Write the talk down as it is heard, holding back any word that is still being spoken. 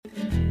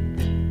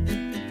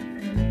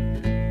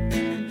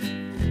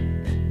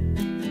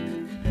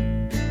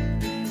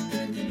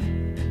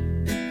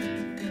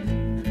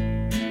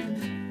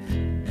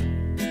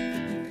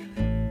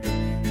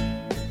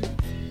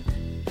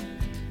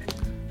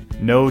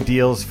no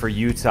deals for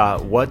Utah.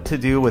 What to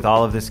do with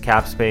all of this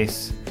cap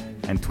space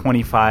and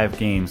 25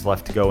 games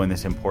left to go in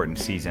this important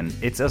season.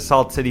 It's a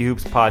Salt City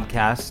Hoops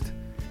podcast.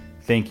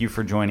 Thank you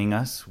for joining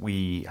us.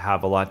 We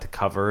have a lot to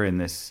cover in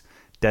this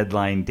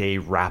deadline day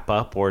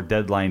wrap-up, or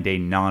deadline day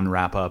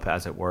non-wrap-up,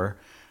 as it were.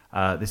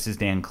 This is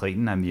Dan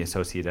Clayton. I'm the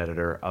associate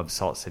editor of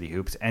Salt City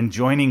Hoops. And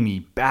joining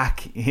me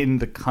back in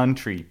the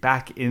country,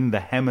 back in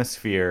the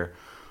hemisphere,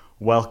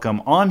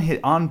 welcome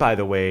on by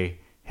the way,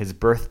 his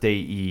birthday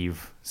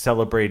eve,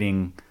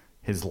 celebrating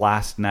his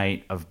last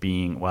night of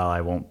being, well,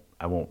 I won't,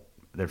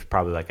 there's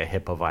probably like a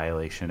HIPAA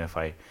violation if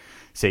I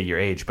say your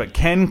age, but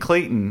Ken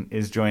Clayton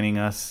is joining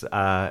us.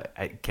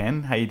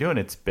 Ken, how you doing?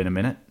 It's been a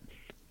minute.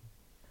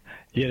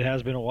 Yeah, it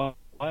has been a while.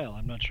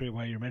 I'm not sure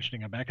why you're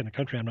mentioning I'm back in the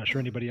country. I'm not sure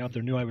anybody out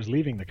there knew I was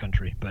leaving the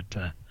country, but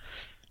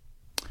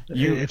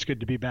it's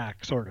good to be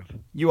back, sort of.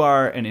 You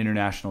are an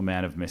international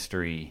man of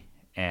mystery,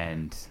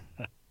 and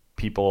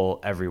people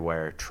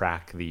everywhere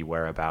track the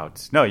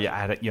whereabouts. No, you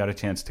had a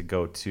chance to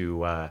go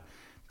to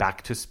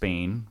back to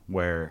Spain,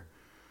 where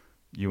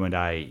you and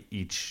I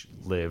each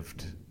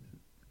lived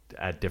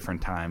at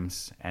different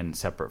times and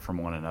separate from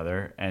one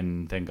another,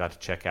 and then got to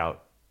check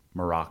out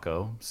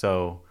Morocco.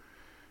 So,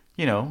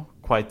 you know,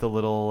 quite the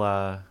little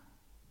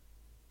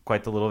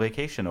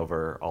vacation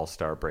over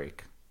All-Star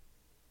break.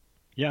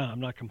 Yeah,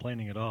 I'm not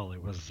complaining at all.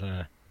 It was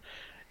a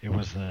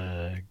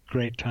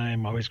great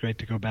time. Always great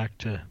to go back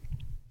to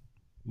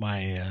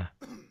my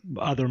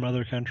other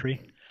mother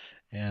country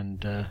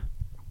and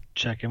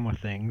check in with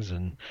things.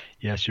 And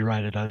yes, you're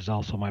right. It is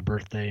also my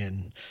birthday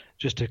in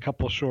just a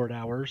couple short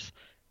hours,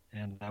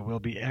 and I will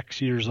be X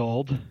years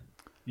old.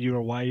 You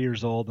are Y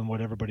years old, and what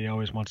everybody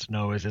always wants to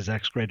know is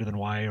X greater than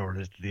Y, or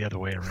is it the other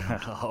way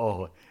around?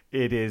 Oh,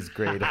 it is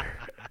greater.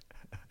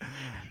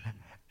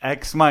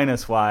 X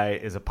minus Y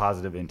is a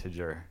positive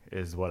integer,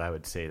 is what I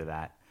would say to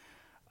that.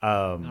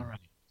 All right.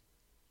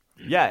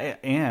 Yeah,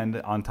 and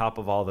on top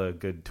of all the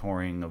good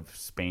touring of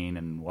Spain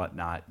and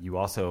whatnot, you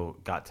also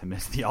got to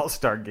miss the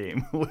All-Star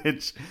game,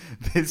 which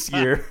this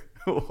year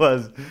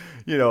was,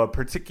 a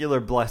particular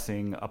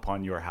blessing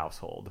upon your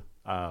household.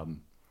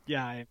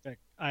 Yeah, in fact,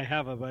 I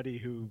have a buddy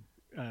who,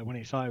 when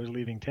he saw I was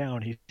leaving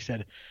town, he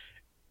said,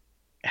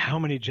 "How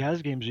many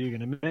Jazz games are you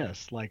going to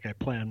miss?" Like, I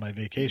planned my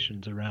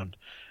vacations around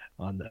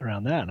that,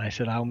 and I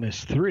said, "I'll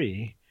miss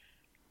 3."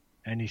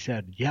 And he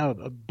said, "Yeah,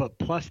 but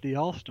plus the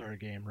All-Star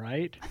game,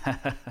 right?"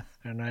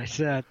 And I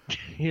said,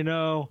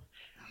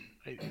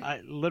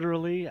 I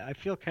literally, I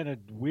feel kind of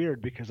weird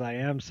because I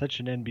am such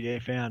an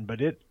NBA fan, but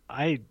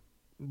I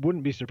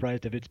wouldn't be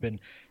surprised if it's been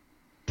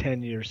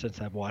 10 years since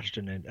I've watched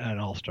an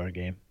All-Star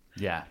game.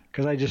 Yeah.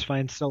 Because I just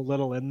find so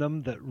little in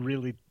them that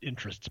really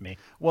interests me.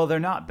 Well, they're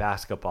not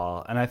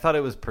basketball. And I thought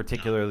it was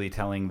particularly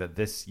telling that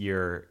this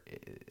year,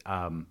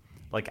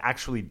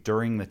 actually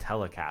during the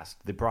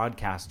telecast, the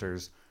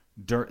broadcasters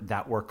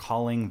that were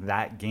calling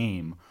that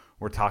game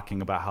were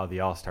talking about how the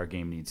All-Star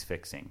game needs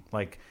fixing.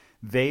 Like,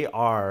 they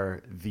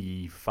are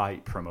the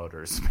fight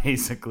promoters,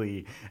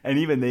 basically. And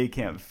even they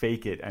can't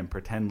fake it and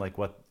pretend like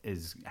what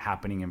is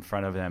happening in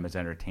front of them is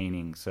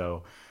entertaining.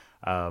 So,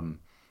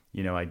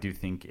 I do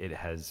think it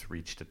has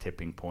reached a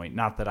tipping point.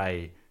 Not that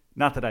I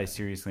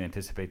seriously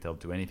anticipate they'll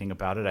do anything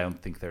about it. I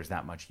don't think there's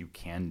that much you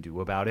can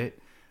do about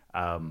it.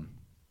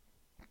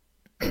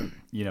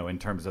 In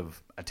terms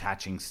of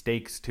attaching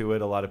stakes to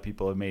it, a lot of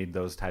people have made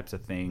those types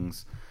of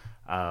things.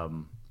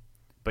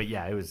 But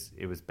yeah, it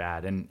was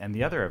bad. And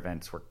the other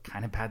events were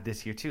kind of bad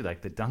this year too.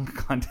 Like, the dunk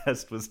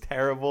contest was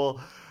terrible.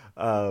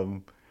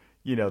 The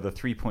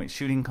 3-point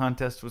shooting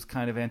contest was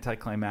kind of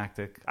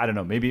anticlimactic. I don't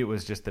know. Maybe it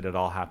was just that it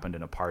all happened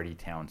in a party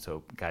town,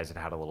 so guys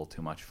had a little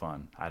too much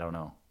fun. I don't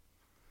know.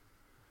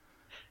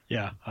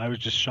 Yeah, I was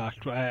just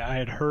shocked. I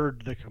had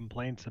heard the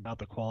complaints about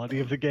the quality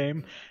of the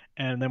game,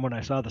 and then when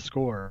I saw the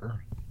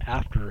score,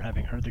 after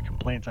having heard the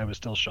complaints, I was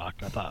still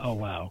shocked. I thought, oh,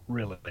 wow,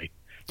 really?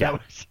 Yeah.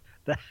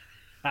 That.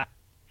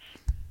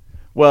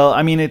 Well,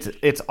 I mean,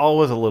 it's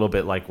always a little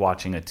bit like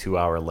watching a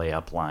 2-hour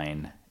layup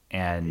line,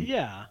 and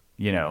yeah,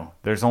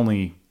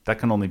 that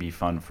can only be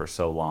fun for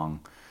so long.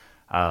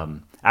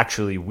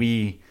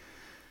 Actually,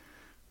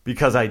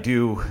 because I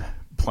do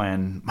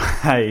plan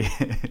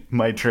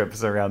my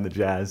trips around the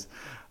Jazz,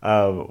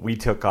 we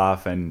took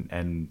off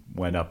and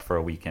went up for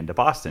a weekend to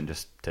Boston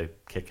just to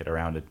kick it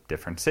around a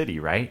different city,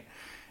 right?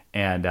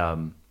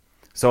 And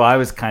so I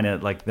was kind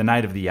of like, the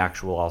night of the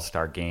actual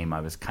All-Star game, I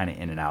was kind of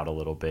in and out a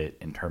little bit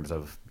in terms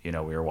of, we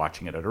were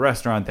watching it at a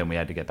restaurant, then we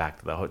had to get back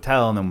to the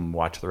hotel, and then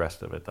watch the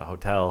rest of it at the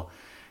hotel.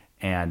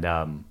 And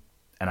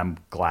I'm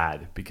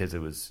glad, because it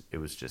was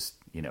just,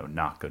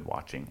 not good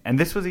watching. And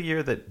this was a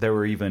year that there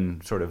were even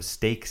sort of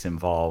stakes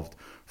involved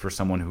for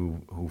someone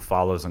who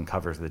follows and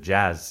covers the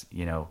Jazz.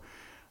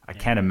 I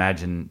can't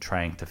imagine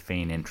trying to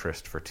feign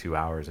interest for 2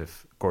 hours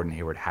if Gordon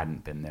Hayward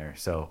hadn't been there.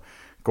 So,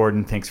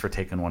 Gordon, thanks for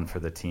taking one for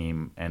the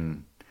team.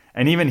 And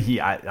even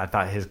I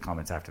thought his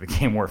comments after the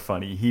game were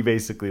funny. He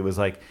basically was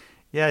like,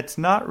 yeah, it's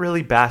not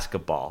really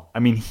basketball. I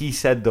mean, he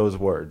said those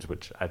words,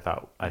 which I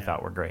thought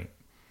were great.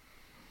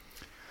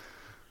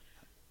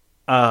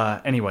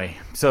 Anyway,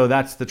 so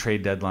that's the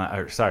trade deadline,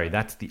 or sorry,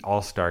 that's the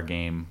All-Star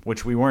game,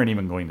 which we weren't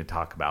even going to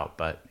talk about.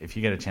 But if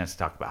you get a chance to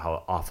talk about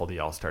how awful the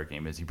All-Star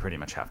game is, you pretty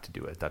much have to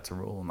do it. That's a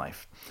rule in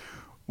life.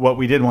 What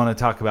we did want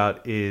to talk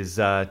about is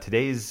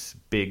today's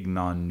big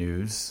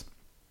non-news.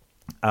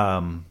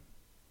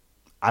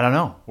 I don't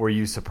know. Were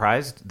you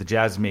surprised? The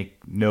Jazz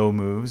make no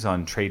moves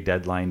on trade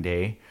deadline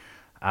day.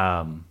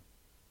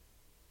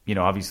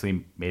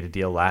 Obviously made a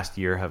deal last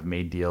year, have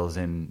made deals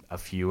in a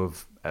few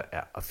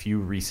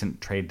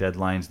recent trade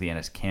deadlines, the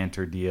Enes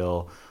Kanter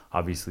deal,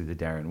 obviously the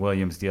Darren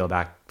Williams deal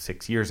back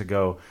 6 years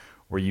ago.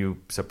 Were you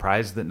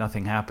surprised that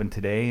nothing happened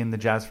today in the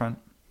Jazz front?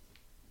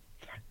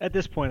 At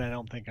this point, I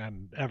don't think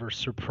I'm ever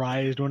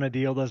surprised when a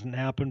deal doesn't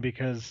happen,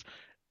 because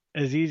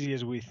as easy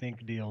as we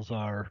think deals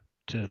are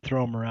to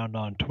throw them around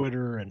on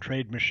Twitter and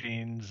trade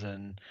machines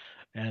and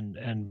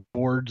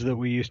boards that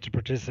we used to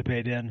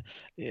participate in,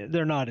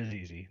 they're not as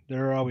easy.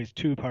 There are always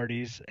two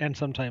parties and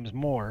sometimes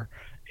more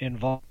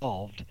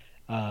involved.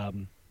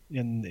 In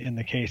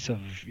the case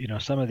of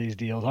some of these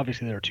deals,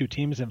 obviously there are two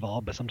teams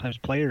involved, but sometimes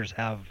players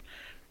have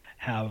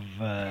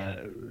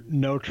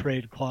no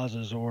trade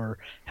clauses or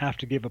have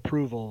to give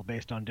approval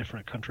based on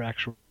different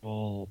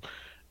contractual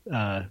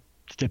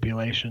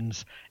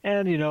stipulations.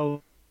 And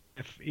even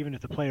if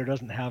the player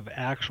doesn't have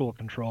actual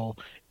control,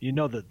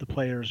 that the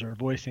players are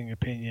voicing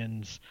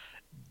opinions,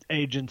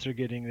 agents are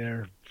getting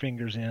their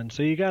fingers in,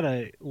 so you got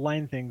to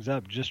line things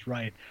up just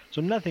right. So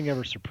nothing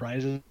ever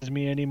surprises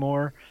me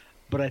anymore.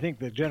 But I think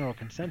the general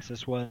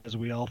consensus was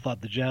we all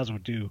thought the Jazz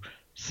would do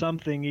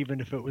something, even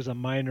if it was a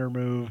minor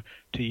move,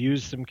 to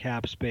use some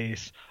cap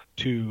space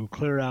to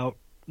clear out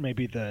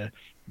maybe some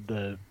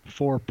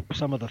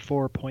of the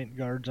 4 point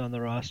guards on the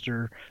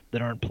roster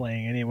that aren't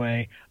playing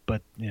anyway.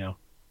 But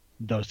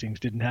those things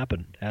didn't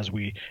happen, as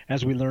we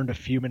learned a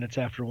few minutes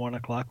after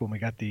 1:00 when we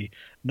got the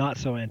not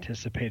so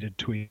anticipated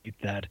tweet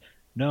that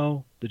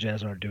no, the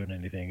Jazz aren't doing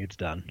anything. It's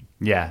done.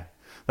 Yeah,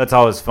 that's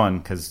always fun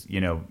because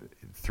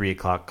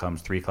 3:00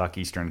 comes, 3:00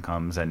 Eastern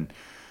comes, and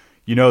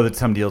that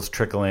some deals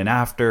trickle in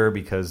after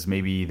because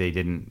maybe they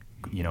didn't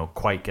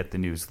quite get the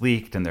news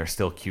leaked and they're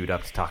still queued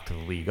up to talk to the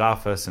league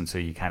office, and so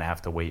you kind of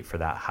have to wait for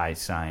that high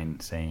sign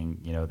saying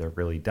they're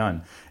really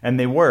done, and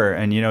they were.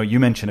 And you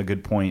mentioned a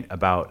good point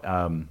about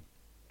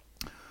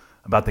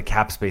the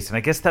cap space, and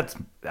I guess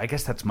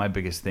that's my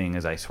biggest thing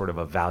as I sort of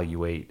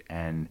evaluate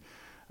and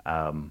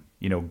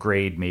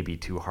grade may be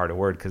too hard a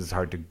word because it's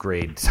hard to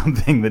grade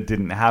something that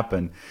didn't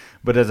happen.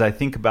 But as I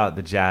think about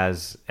the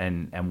Jazz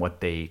and what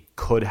they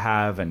could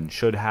have and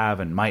should have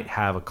and might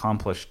have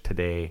accomplished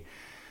today,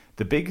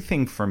 the big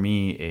thing for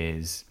me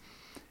is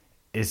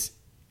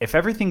if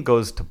everything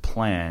goes to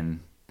plan,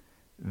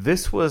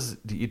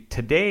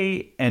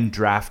 today and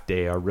draft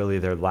day are really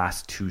their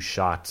last two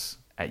shots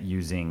at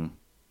using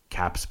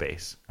cap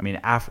space. I mean,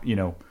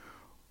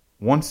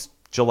 once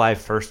July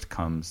 1st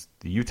comes,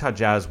 the Utah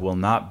Jazz will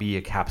not be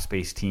a cap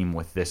space team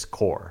with this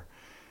core.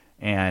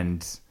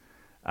 And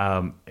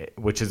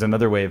which is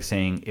another way of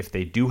saying if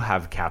they do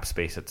have cap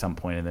space at some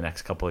point in the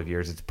next couple of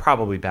years, it's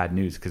probably bad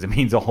news because it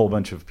means a whole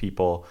bunch of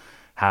people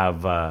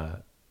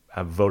have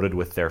voted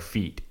with their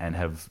feet and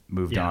have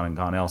moved on and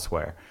gone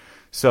elsewhere.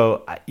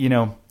 So, I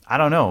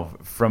don't know.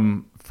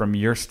 From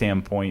your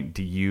standpoint,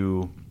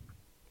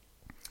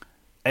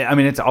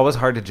 it's always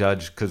hard to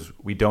judge because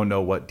we don't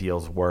know what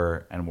deals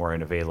were and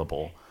weren't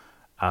available.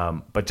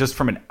 But just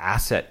from an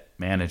asset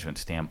management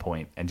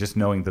standpoint and just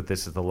knowing that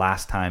this is the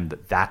last time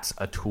that's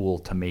a tool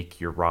to make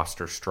your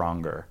roster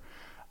stronger,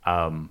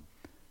 at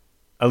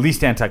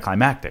least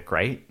anticlimactic,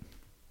 right?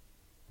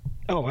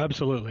 Oh,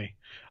 absolutely.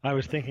 I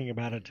was thinking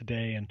about it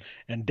today,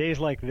 and days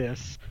like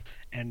this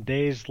and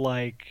days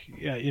like,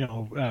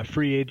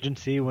 free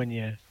agency when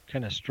you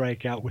kind of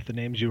strike out with the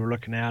names you were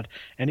looking at,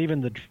 and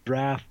even the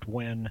draft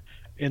when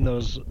in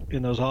those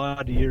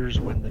odd years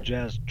when the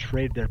Jazz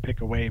trade their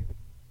pick away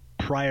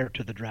prior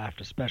to the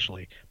draft,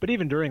 especially, but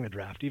even during the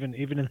draft, even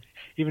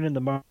in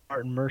the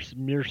Martin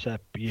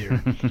Millsap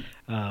year,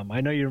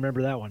 I know you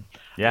remember that one.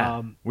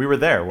 Yeah, we were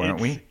there,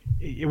 weren't we?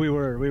 We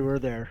were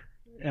there,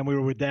 and we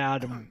were with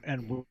Dad,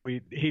 and we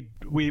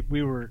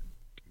were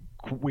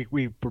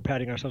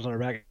patting ourselves on our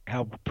back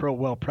how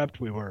well prepped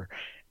we were,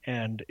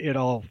 and it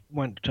all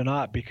went to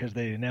naught because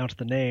they announced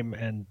the name,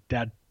 and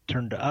Dad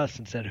turned to us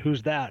and said,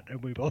 "Who's that?"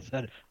 And we both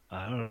said,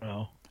 "I don't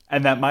know."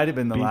 And that might have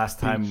been the last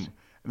time.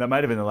 That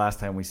might have been the last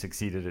time we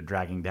succeeded at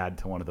dragging Dad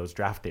to one of those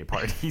draft day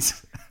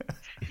parties.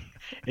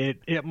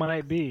 It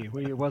might be.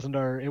 It wasn't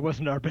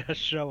our best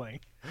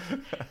showing.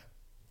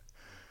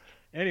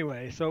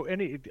 Anyway, so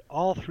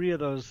all three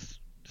of those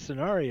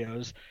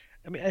scenarios,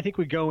 I think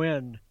we go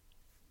in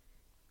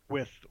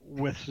with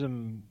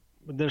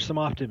there's some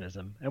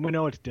optimism, and we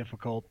know it's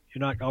difficult. You're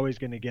not always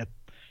going to get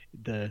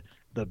the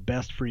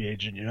best free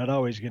agent. You're not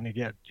always going to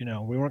get,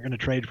 we weren't going to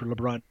trade for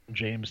LeBron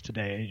James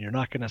today. You're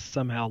not going to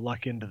somehow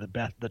luck into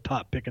the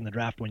top pick in the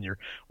draft when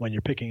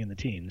you're picking in the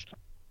teens.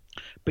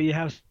 But you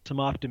have some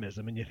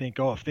optimism, and you think,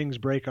 oh, if things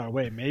break our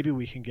way, maybe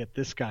we can get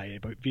this guy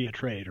via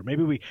trade, or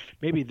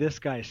maybe this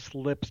guy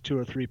slips 2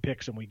 or 3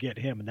 picks and we get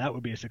him, and that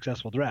would be a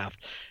successful draft.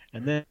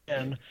 And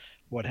then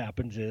what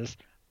happens is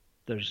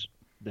there's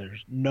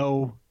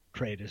no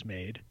trade is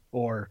made,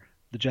 or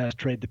the Jazz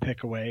trade the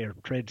pick away, or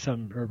trade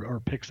some, or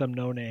pick some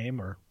no name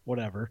or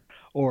whatever,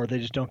 or they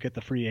just don't get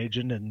the free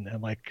agent,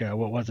 and like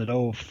what was it,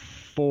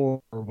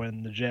 04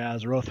 when the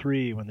Jazz, or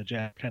 03 when the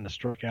Jazz kind of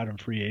struck out in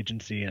free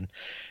agency,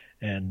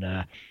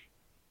 and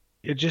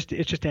it's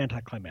just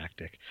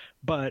anticlimactic.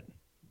 But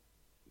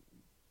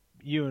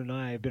you and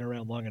I have been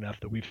around long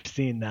enough that we've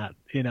seen that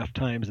enough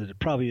times that it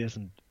probably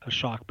isn't a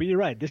shock. But you're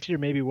right, this year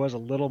maybe was a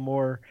little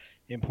more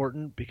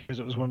important because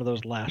it was one of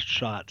those last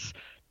shots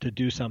to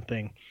do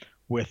something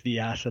with the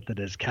asset that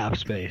is cap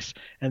space.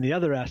 And the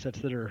other assets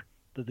that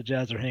the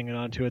Jazz are hanging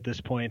on to at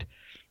this point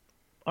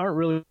aren't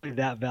really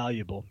that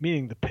valuable,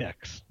 meaning the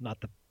picks, not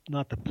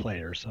the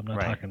players. I'm not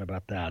Right. talking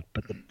about that.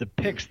 But the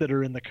picks that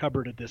are in the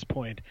cupboard at this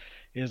point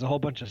is a whole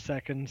bunch of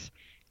seconds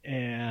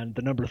and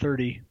the number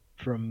 30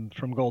 from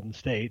Golden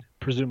State,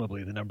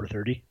 presumably the number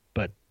 30.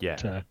 But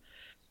Yeah.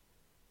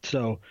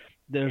 so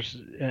there's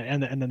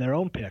and then their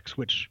own picks,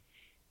 which,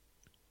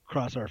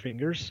 cross our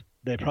fingers,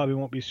 they probably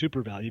won't be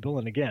super valuable.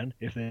 And again,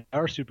 if they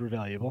are super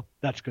valuable,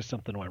 that's because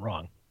something went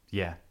wrong.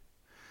 Yeah.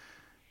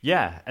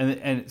 Yeah.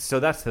 And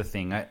so that's the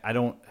thing. I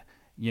don't,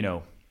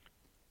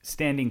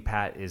 standing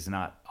pat is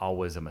not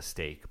always a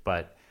mistake,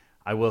 but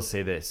I will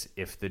say this: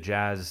 if the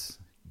Jazz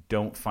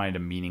don't find a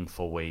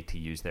meaningful way to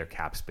use their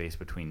cap space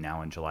between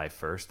now and July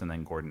 1st, and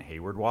then Gordon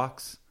Hayward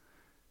walks,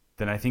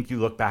 then I think you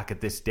look back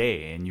at this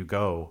day and you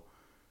go,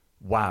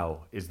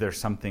 wow, is there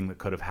something that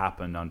could have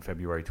happened on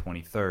February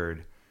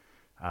 23rd,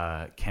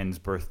 Ken's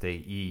birthday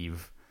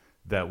eve,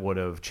 that would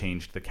have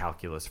changed the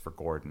calculus for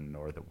Gordon,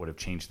 or that would have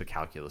changed the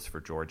calculus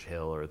for George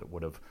Hill, or that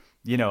would have,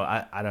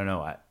 I don't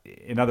know.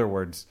 In other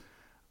words,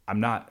 I'm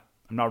not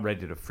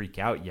ready to freak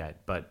out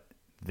yet, but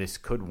this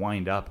could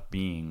wind up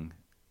being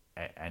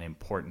an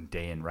important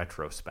day in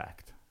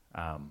retrospect,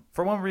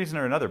 for one reason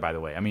or another. By the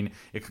way, I mean,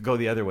 it could go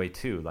the other way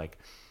too. Like,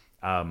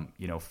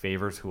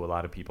 Favors, who a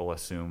lot of people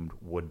assumed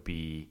would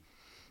be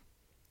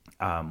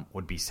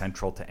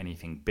central to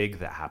anything big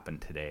that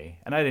happened today,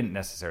 and I didn't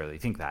necessarily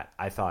think that.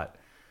 I thought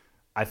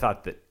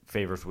that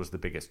Favors was the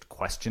biggest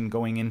question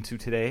going into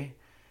today.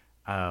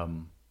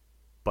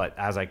 But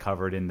as I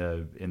covered in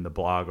the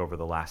blog over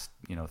the last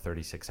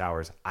 36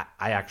 hours,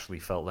 I actually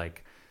felt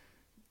like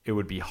it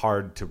would be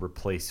hard to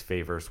replace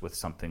Favors with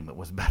something that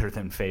was better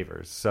than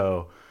Favors.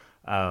 So,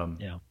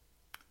 Yeah.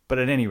 But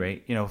at any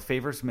rate,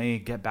 Favors may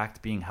get back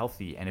to being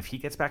healthy, and if he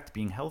gets back to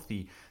being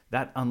healthy,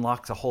 that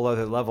unlocks a whole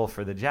other level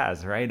for the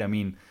Jazz, right? I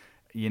mean,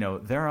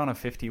 they're on a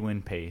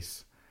 50-win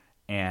pace,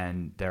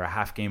 and they're a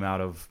half game out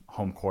of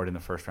home court in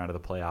the first round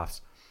of the playoffs,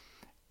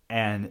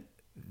 and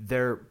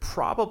they're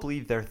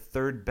probably their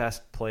third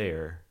best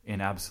player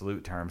in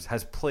absolute terms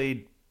has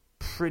played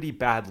pretty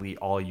badly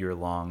all year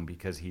long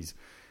because he's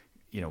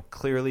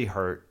clearly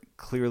hurt,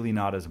 clearly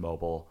not as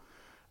mobile,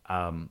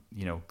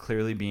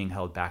 clearly being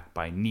held back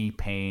by knee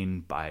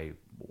pain, by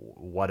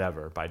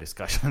whatever, by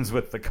discussions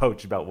with the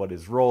coach about what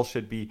his role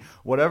should be,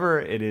 whatever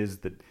it is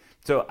that.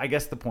 So I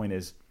guess the point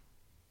is,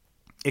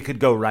 it could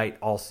go right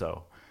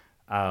also.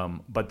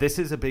 But this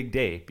is a big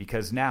day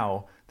because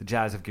now the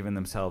Jazz have given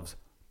themselves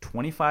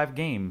 25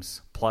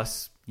 games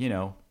plus,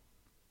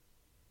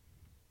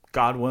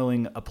 God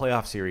willing, a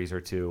playoff series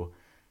or two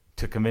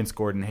to convince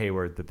Gordon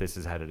Hayward that this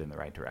is headed in the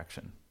right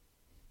direction.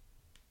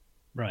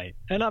 Right.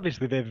 And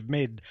obviously they've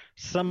made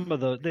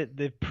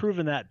they've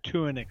proven that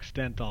to an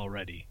extent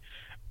already.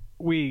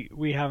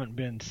 We haven't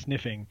been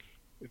sniffing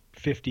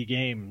 50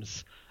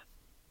 games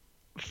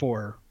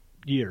for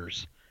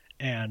years.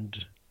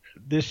 And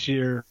this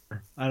year,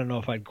 I don't know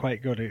if I'd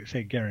quite go to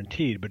say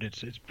guaranteed, but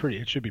it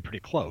should be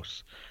pretty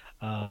close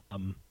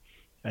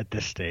at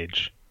this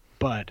stage.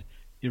 But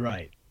you're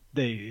right.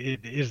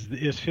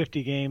 Is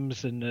 50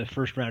 games in the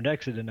first round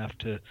exit enough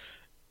to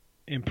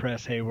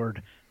impress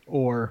Hayward,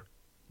 or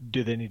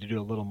do they need to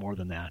do a little more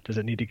than that? Does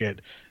it need to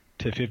get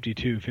to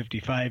 52,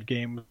 55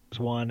 games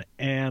won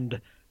and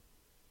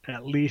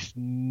at least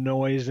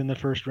noise in the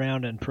first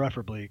round, and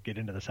preferably get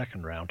into the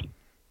second round?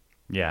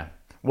 Yeah.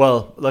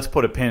 Well, let's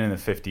put a pin in the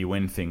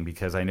 50-win thing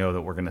because I know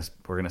that we're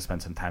gonna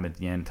spend some time at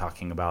the end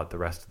talking about the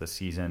rest of the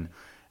season,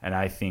 and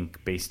I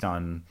think based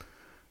on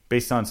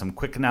some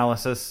quick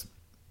analysis,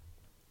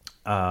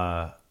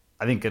 I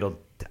think it'll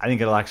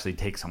actually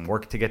take some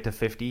work to get to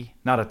 50.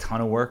 Not a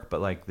ton of work, but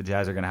like the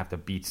Jazz are going to have to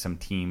beat some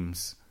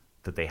teams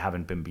that they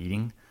haven't been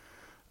beating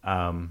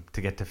to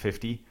get to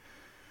 50.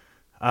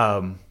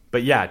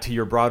 But yeah, to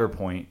your broader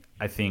point,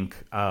 I think,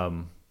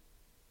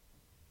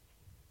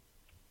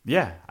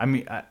 yeah, I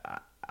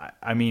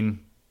mean,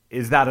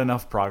 is that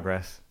enough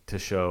progress to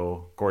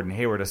show Gordon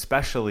Hayward,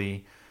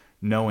 especially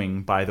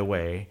knowing, by the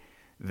way,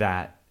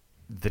 that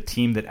the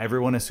team that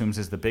everyone assumes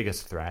is the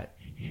biggest threat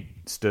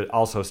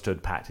stood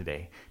pat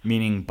today,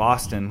 meaning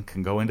Boston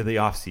can go into the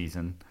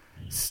offseason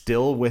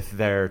still with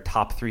their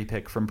top 3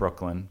 pick from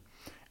Brooklyn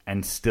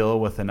and still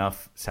with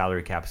enough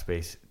salary cap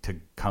space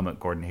to come at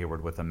Gordon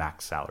Hayward with a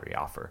max salary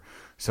offer.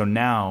 So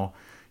now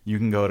you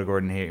can go to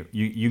Gordon Hayward.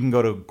 You can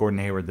go to Gordon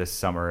Hayward this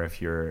summer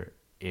if you're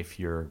if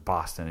you're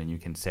Boston and you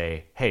can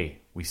say, hey,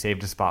 we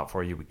saved a spot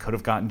for you. We could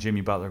have gotten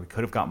Jimmy Butler. We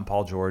could have gotten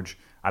Paul George.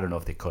 I don't know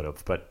if they could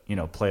have, but,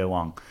 play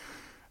along.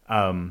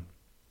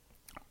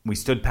 We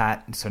stood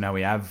pat. So now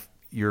we have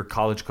your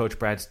college coach,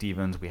 Brad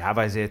Stevens. We have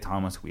Isaiah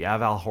Thomas. We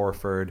have Al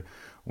Horford.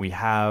 We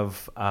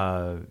have,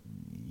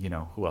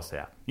 who else they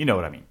have? You know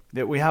what I mean.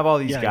 We have all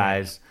these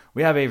guys. Yeah.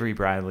 We have Avery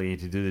Bradley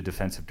to do the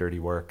defensive dirty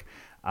work.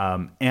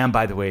 And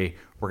by the way,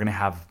 we're going to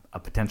have a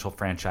potential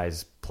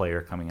franchise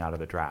player coming out of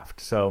the draft.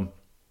 So,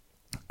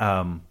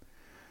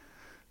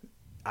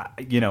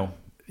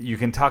 you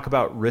can talk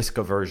about risk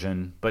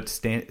aversion, but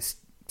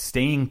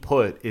staying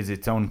put is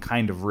its own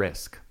kind of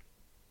risk.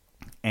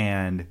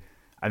 And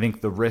I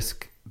think the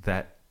risk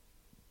that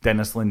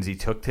Dennis Lindsay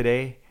took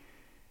today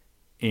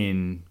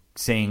in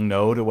saying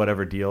no to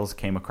whatever deals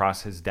came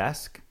across his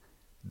desk,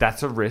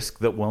 that's a risk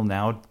that will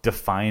now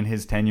define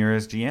his tenure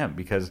as GM,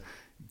 because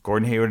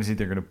Gordon Hayward is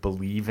either going to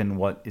believe in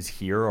what is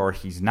here or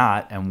he's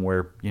not, and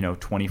we're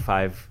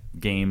 25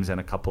 games and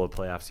a couple of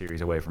playoff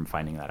series away from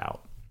finding that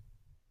out.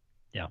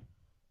 Yeah.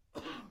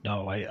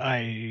 No,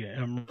 I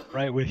am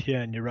right with you,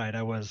 and you're right.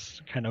 I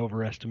was kind of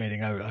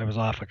overestimating. I was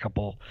off a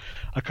couple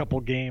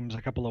games,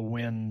 a couple of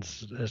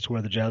wins as to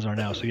where the Jazz are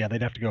now. So yeah,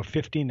 they'd have to go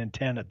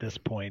 15-10 at this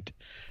point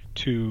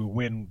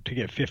to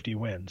get 50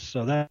 wins.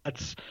 So that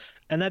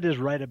is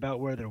right about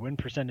where their win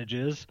percentage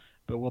is.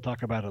 But we'll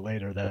talk about it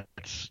later.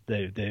 That's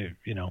their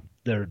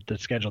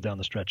schedule down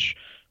the stretch.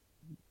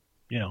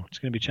 It's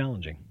going to be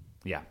challenging.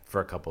 Yeah,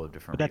 for a couple of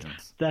different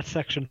reasons. That's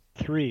Section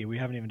 3. We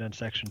haven't even done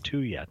Section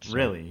 2 yet. So.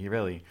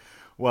 Really.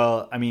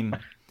 Well, I mean,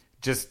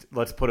 just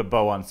let's put a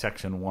bow on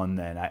Section 1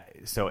 then.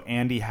 So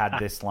Andy had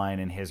this line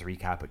in his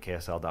recap at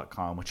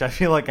KSL.com, which I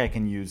feel like I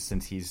can use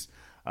since he's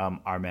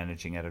our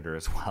managing editor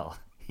as well.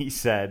 He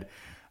said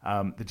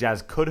the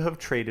Jazz could have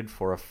traded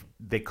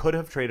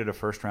a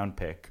first-round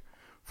pick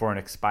for an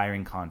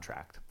expiring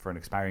contract, for an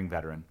expiring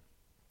veteran,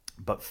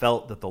 but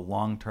felt that the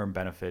long-term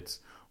benefits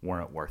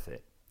weren't worth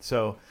it.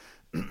 So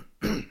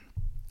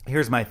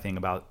here's my thing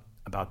about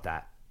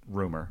that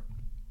rumor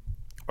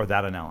or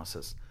that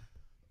analysis.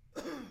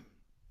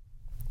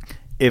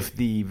 If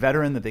the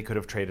veteran that they could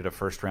have traded a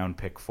first-round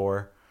pick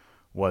for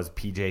was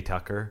PJ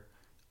Tucker,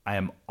 I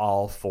am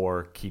all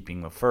for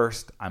keeping the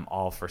first. I'm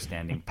all for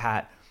standing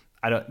pat.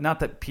 Not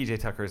that PJ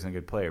Tucker isn't a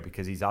good player,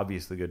 because he's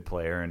obviously a good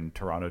player, and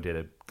Toronto did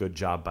a good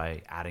job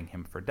by adding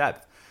him for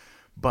depth.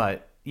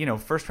 But,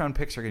 first-round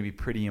picks are going to be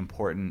pretty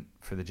important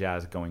for the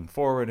Jazz going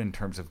forward in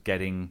terms of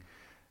getting,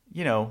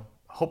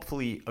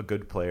 hopefully a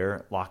good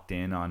player locked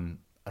in on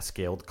a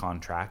scaled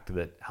contract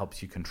that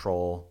helps you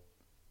control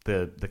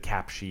the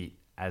cap sheet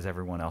as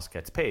everyone else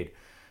gets paid.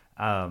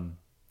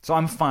 So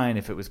I'm fine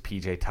if it was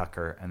PJ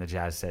Tucker and the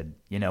Jazz said,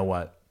 you know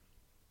what,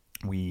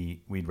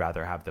 we'd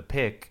rather have the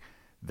pick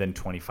than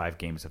 25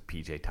 games of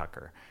PJ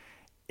Tucker.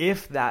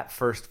 If that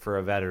first for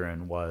a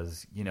veteran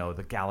was, the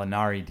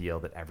Gallinari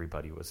deal that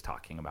everybody was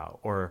talking about,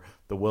 or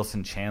the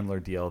Wilson Chandler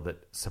deal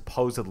that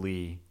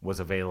supposedly was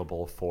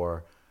available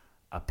for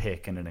a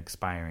pick and an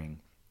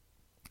expiring,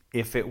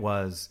 if it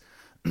was,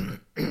 I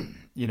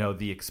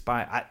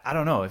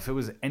don't know if it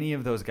was any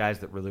of those guys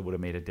that really would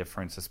have made a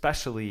difference,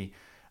 especially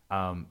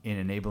in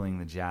enabling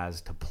the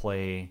Jazz to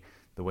play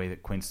the way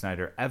that Quinn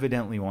Snyder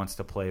evidently wants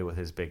to play with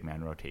his big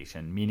man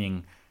rotation,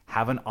 meaning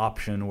have an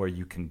option where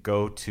you can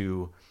go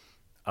to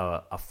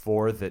a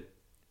four that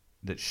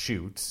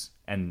shoots,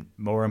 and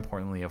more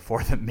importantly, a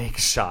four that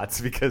makes shots,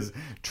 because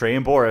Trey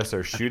and Boris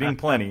are shooting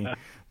plenty.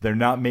 They're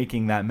not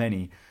making that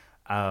many.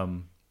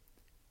 And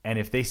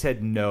if they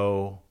said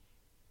no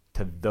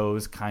to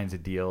those kinds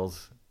of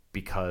deals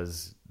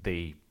because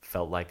they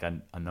felt like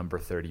a number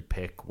 30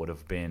 pick would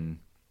have been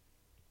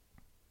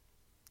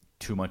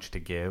too much to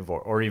give,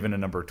 or even a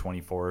number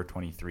 24 or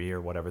 23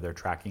 or whatever they're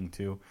tracking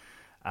to,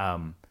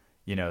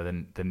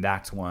 then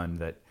that's one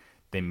that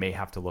they may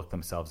have to look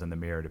themselves in the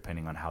mirror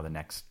depending on how the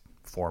next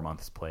 4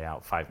 months play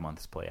out, 5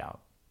 months play out.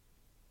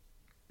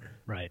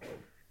 Right.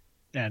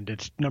 And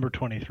it's number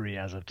 23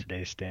 as of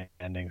today's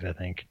standings, I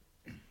think.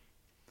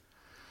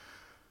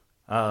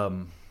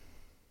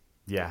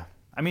 Yeah.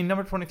 I mean,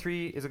 number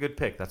 23 is a good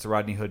pick. That's a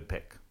Rodney Hood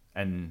pick.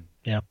 And,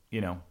 yeah,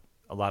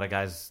 a lot of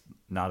guys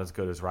not as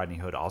good as Rodney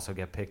Hood also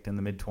get picked in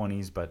the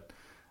mid-20s. But,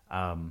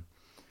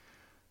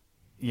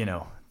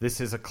 this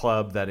is a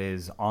club that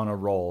is on a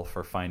roll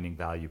for finding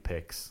value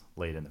picks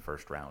late in the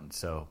first round.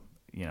 So,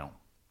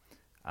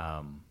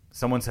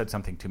 someone said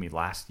something to me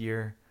last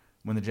year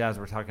when the Jazz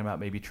were talking about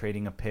maybe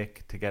trading a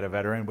pick to get a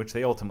veteran, which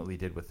they ultimately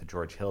did with the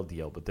George Hill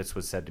deal. But this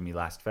was said to me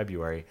last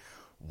February.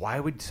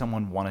 Why would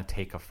someone want to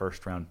take a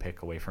first-round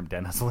pick away from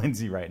Dennis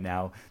Lindsay right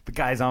now? The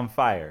guy's on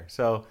fire.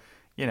 So,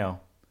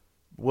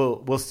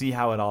 we'll see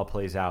how it all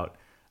plays out.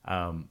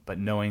 But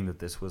knowing that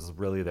this was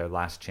really their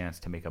last chance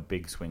to make a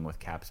big swing with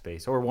cap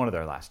space, or one of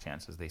their last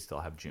chances, they still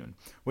have June,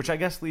 which I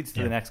guess leads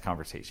to the next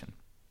conversation.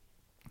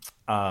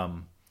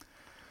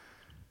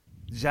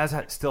 Jazz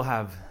still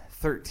have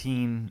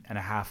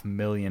 $13.5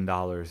 million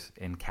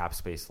in cap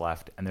space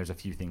left, and there's a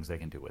few things they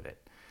can do with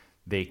it.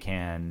 They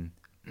can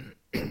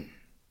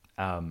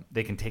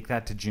take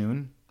that to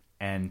June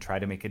and try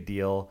to make a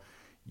deal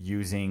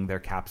using their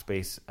cap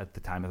space at the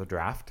time of the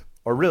draft.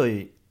 Or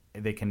really,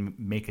 they can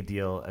make a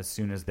deal as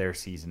soon as their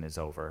season is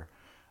over.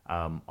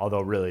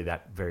 Although really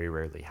that very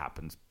rarely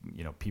happens.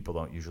 People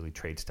don't usually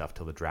trade stuff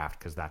till the draft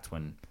because that's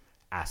when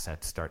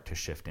assets start to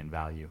shift in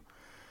value.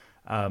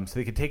 So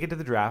they could take it to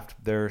the draft.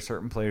 There are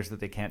certain players that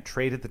they can't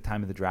trade at the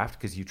time of the draft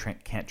because you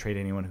can't trade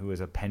anyone who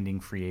is a pending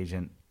free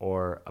agent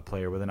or a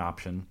player with an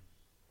option.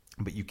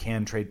 But you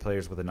can trade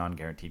players with a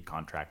non-guaranteed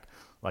contract,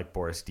 like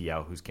Boris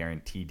Diaw, whose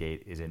guarantee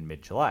date is in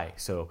mid-July.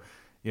 So,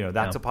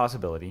 that's a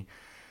possibility.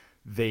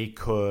 They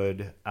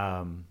could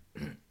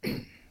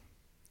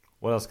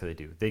what else could they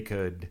do? They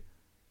could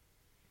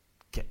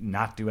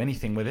not do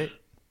anything with it,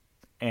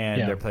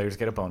 and their players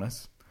get a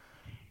bonus.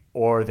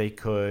 Or they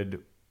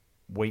could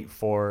wait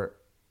for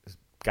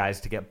guys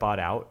to get bought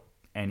out,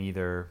 and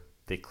either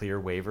they clear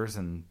waivers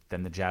and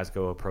then the Jazz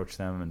go approach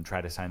them and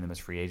try to sign them as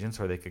free agents,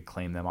 or they could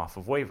claim them off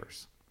of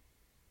waivers.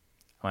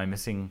 Am I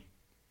missing?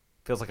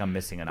 Feels like I'm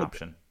missing an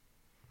option.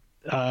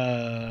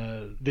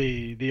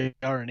 The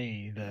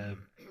R&E.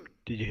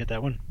 Did you hit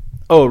that one?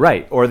 Oh,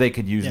 right. Or they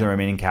could use the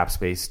remaining cap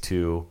space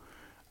to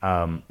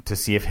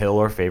see if Hill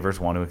or Favors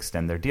want to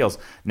extend their deals.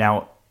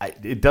 Now,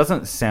 it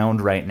doesn't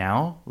sound right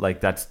now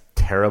like that's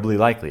terribly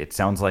likely. It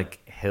sounds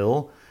like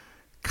Hill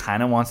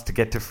kind of wants to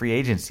get to free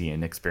agency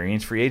and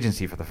experience free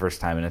agency for the first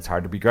time, and it's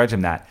hard to begrudge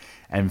him that.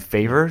 And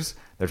Favors,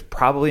 there's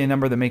probably a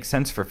number that makes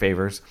sense for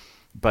Favors,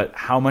 but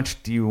how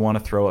much do you want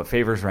to throw at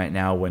Favors right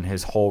now when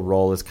his whole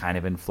role is kind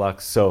of in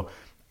flux? So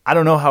I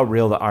don't know how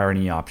real the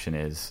R&E option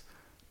is,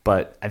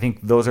 but I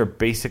think those are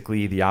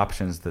basically the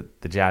options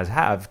that the Jazz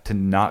have to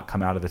not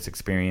come out of this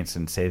experience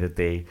and say that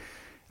they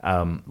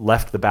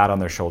left the bat on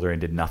their shoulder and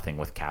did nothing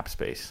with cap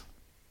space.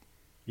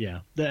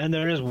 Yeah, and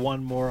there is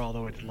one more,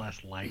 although it's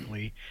less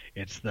likely.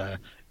 Because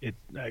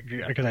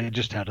I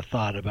just had a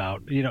thought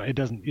about, you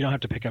don't have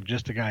to pick up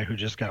just a guy who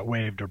just got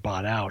waived or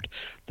bought out.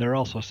 There are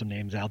also some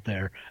names out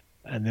there,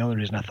 and the only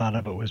reason I thought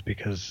of it was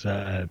because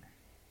the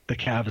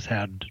Cavs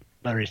had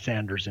Larry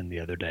Sanders in the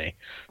other day.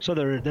 So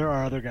there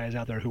are other guys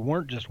out there who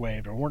weren't just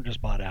waived or weren't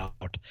just bought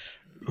out,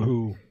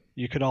 who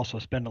you could also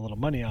spend a little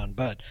money on,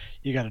 but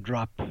you got to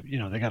drop.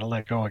 They got to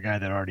let go a guy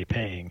they're already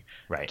paying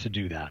to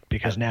do that,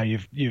 because now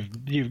you've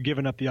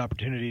given up the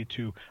opportunity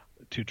to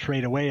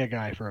trade away a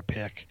guy for a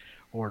pick,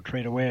 or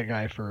trade away a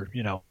guy for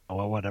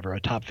a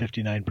top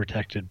 59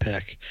 protected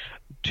pick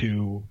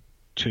to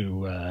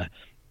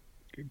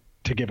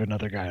give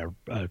another guy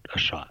a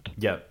shot.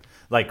 Yep.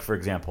 Like, for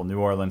example, New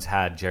Orleans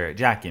had Jarrett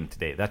Jack in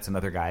today. That's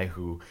another guy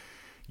who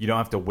you don't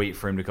have to wait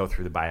for him to go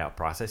through the buyout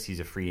process. He's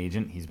a free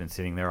agent. He's been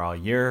sitting there all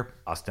year,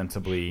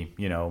 ostensibly,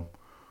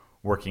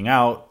 working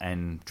out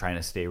and trying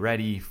to stay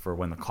ready for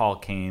when the call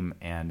came.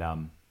 And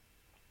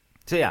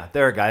there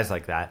are guys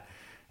like that.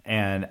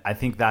 And I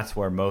think that's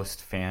where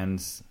most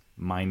fans'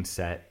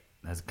 mindset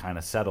has kind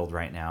of settled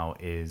right now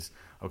is,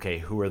 okay,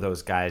 who are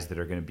those guys that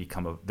are going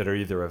to that are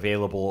either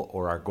available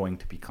or are going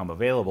to become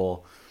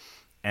available?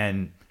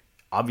 And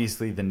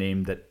obviously the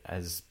name that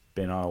has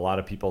been on a lot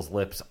of people's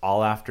lips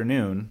all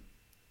afternoon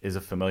is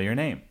a familiar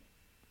name.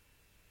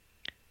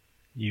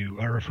 You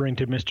are referring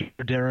to Mr.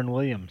 Darren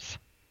Williams.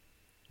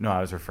 No, I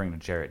was referring to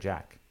Jarrett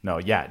Jack. No,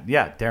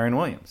 Darren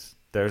Williams.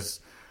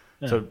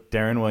 So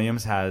Darren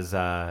Williams has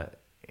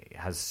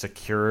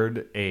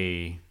secured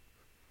an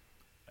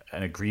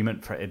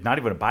agreement for not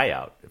even a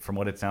buyout. From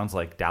what it sounds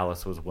like,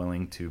 Dallas was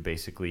willing to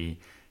basically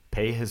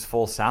pay his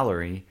full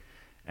salary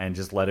and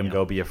just let him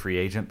go be a free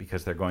agent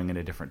because they're going in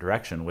a different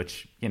direction,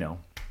 which,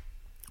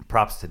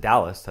 props to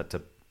Dallas. That's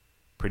a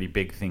pretty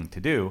big thing to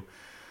do.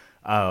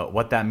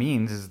 What that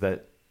means is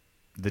that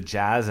the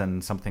Jazz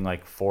and something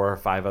like 4 or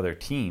 5 other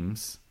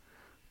teams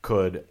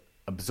could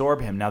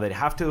absorb him. Now, they'd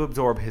have to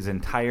absorb his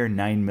entire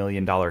 $9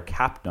 million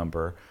cap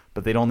number,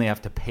 but they'd only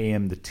have to pay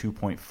him the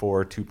 $2.4,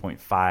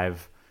 $2.5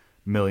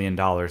 million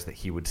that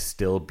he would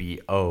still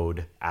be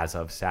owed as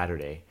of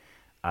Saturday.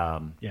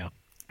 And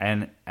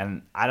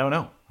I don't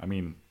know. I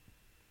mean,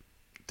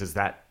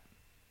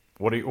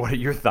 what are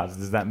your thoughts?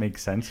 Does that make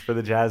sense for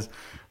the Jazz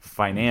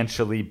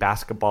financially,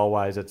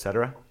 basketball-wise, et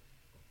cetera?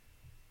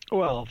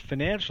 Well,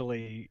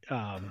 financially,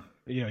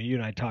 you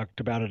and I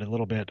talked about it a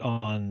little bit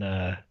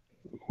on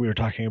we were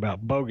talking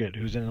about Bogut,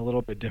 who's in a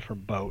little bit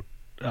different boat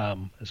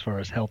as far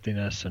as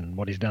healthiness and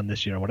what he's done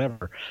this year or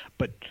whatever.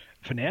 But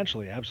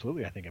financially,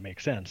 absolutely, I think it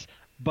makes sense.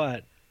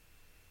 But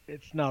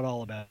it's not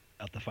all about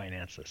the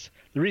finances.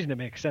 The reason it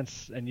makes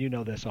sense, and you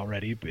know this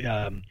already,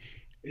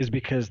 is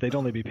because they'd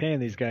only be paying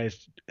these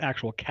guys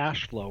actual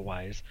cash flow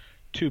wise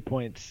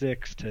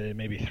 $2.6 to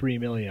maybe $3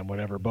 million,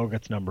 whatever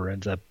Bogut's number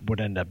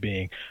would end up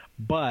being.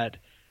 But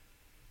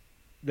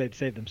they'd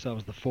save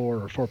themselves the $4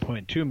 or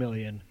 $4.2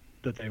 million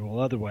that they will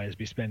otherwise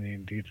be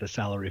spending to get the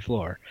salary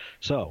floor.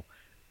 So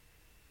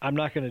I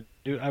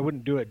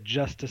wouldn't do it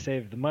just to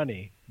save the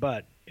money,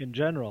 but in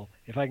general,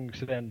 if I can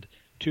spend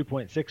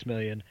 $2.6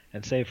 million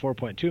and save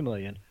 $4.2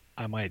 million,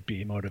 I might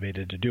be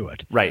motivated to do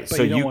it. Right. But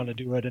so you don't want to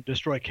do it and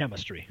destroy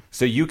chemistry.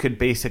 So you could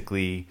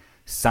basically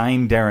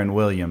sign Darren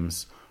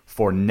Williams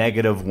for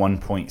negative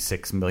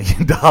 $1.6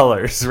 million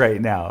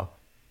right now.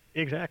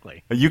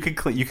 Exactly. You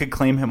could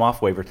claim him off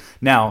waivers.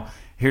 Now,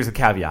 here's a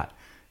caveat.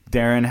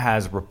 Darren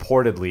has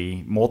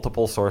reportedly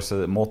multiple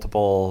sources,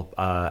 multiple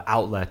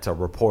outlets are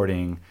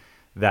reporting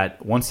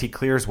that once he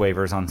clears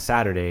waivers on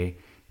Saturday,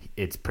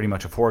 it's pretty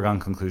much a foregone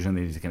conclusion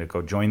that he's going to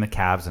go join the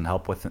Cavs and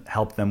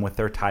help them with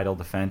their title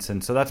defense.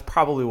 And so that's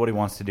probably what he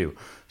wants to do.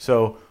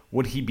 So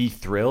would he be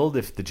thrilled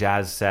if the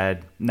Jazz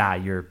said, "Nah,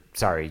 you're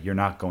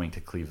not going to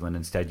Cleveland.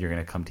 Instead, you're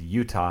going to come to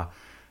Utah"?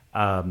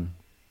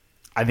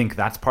 I think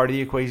that's part of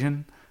the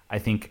equation. I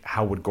think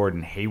how would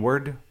Gordon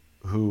Hayward,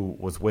 who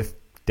was with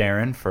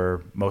Darren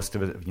for most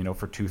of it,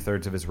 for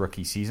 2/3 of his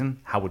rookie season,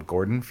 how would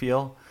Gordon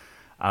feel?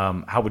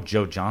 How would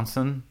Joe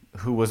Johnson,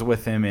 who was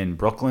with him in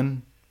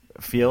Brooklyn,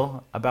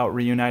 feel about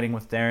reuniting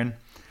with Darren?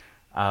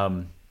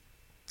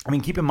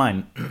 Keep in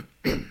mind,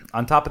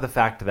 on top of the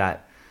fact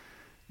that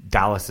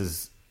Dallas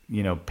is,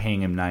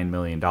 paying him $9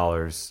 million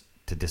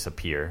to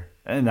disappear,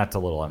 and that's a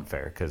little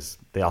unfair because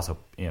they also,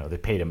 they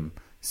paid him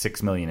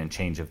 $6 million and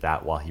change of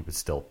that while he was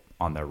still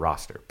on their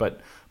roster.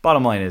 But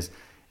bottom line is,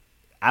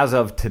 as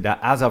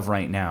of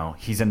right now,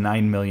 he's a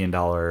 $9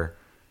 million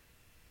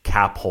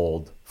cap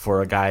hold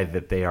for a guy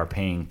that they are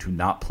paying to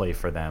not play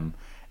for them.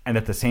 And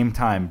at the same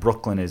time,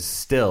 Brooklyn is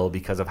still,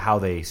 because of how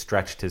they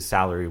stretched his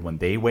salary when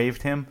they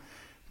waived him,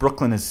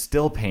 Brooklyn is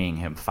still paying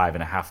him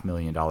 $5.5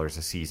 million a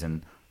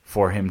season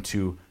for him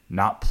to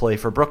not play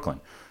for Brooklyn.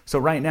 So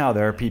right now,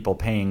 there are people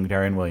paying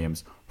Darren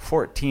Williams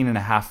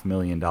 $14.5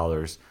 million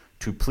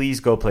to please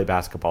go play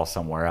basketball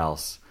somewhere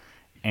else.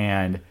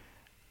 And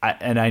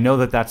I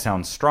know that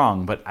sounds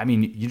strong, but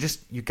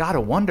you got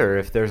to wonder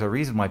if there's a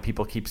reason why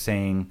people keep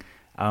saying,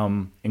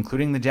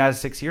 including the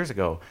Jazz 6 years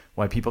ago,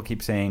 why people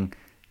keep saying,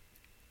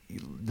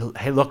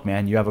 "Hey, look,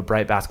 man, you have a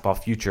bright basketball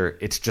future.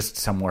 It's just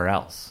somewhere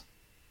else."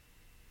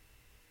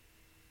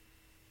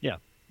 Yeah.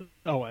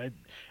 Oh,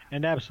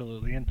 and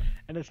absolutely, and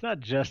it's not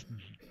just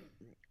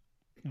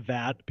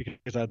that,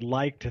 because I'd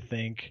like to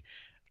think,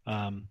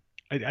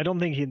 I don't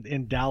think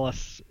in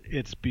Dallas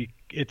it's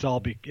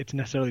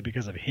necessarily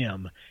because of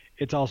him.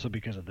 It's also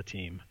because of the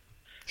team.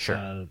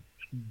 Sure.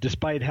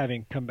 Despite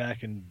having come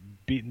back and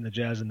beaten the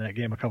Jazz in that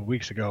game a couple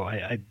weeks ago,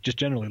 I just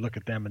generally look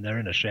at them and they're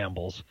in a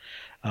shambles.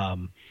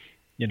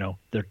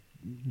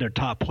 Their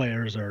top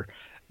players are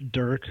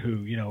Dirk,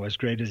 who, as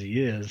great as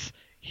he is,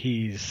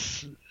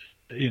 he's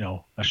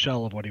a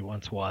shell of what he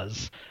once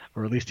was,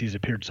 or at least he's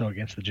appeared so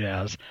against the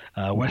Jazz.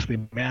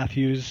 Wesley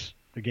Matthews,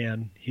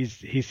 again, he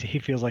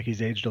feels like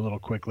he's aged a little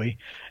quickly,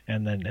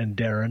 and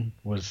Darren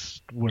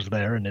was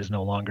there and is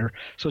no longer.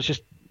 So it's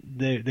just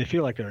they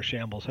feel like they're a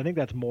shambles. I think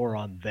that's more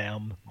on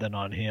them than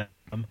on him.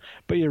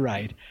 But you're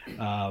right,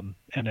 and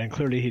then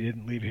clearly he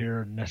didn't leave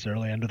here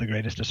necessarily under the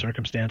greatest of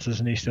circumstances,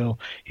 and he still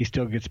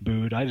gets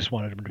booed. I just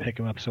wanted him to pick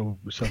him up so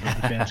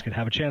that the fans could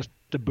have a chance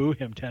to boo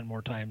him 10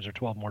 more times or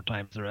 12 more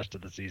times the rest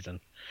of the season.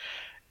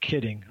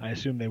 Kidding. I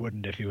assume they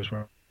wouldn't if he was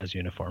wearing his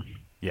uniform.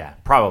 Yeah,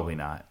 probably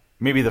not.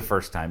 Maybe the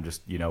first time,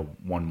 just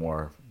one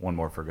more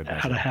for good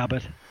measure. Out of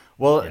habit.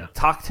 Well, yeah.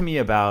 Talk to me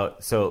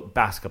about, so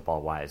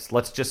basketball wise,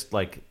 let's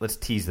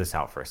tease this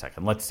out for a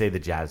second. Let's say the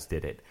Jazz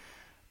did it.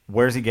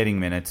 Where's he getting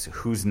minutes?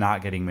 Who's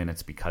not getting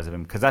minutes because of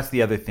him? Because that's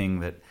the other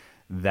thing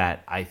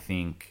that I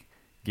think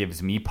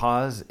gives me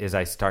pause, is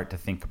I start to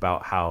think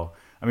about how,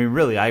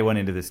 really, I went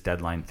into this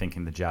deadline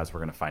thinking the Jazz were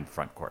going to find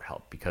front court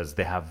help because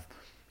they have,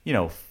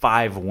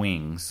 5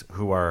 wings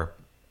who are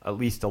at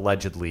least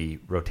allegedly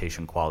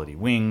rotation quality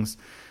wings.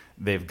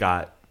 They've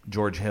got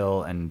George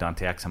Hill and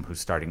Dante Exum, who's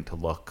starting to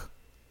look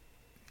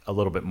a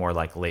little bit more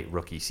like late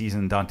rookie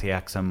season Dante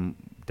Exum,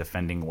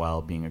 defending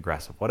well, being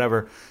aggressive,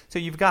 whatever. So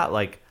you've got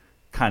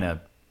kind of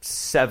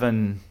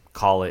 7,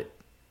 call it,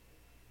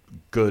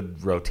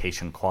 good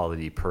rotation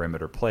quality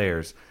perimeter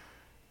players.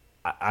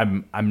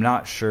 I'm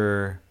not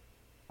sure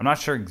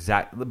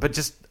exactly, but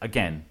just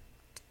again,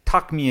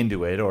 talk me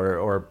into it,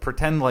 or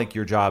pretend like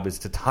your job is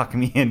to talk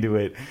me into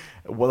it.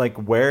 Well,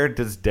 where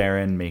does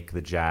Darren make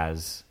the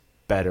Jazz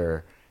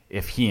better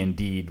if he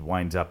indeed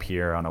winds up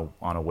here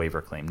on a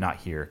waiver claim? Not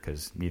here,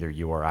 because neither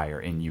you or I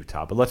are in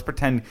Utah, but let's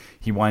pretend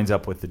he winds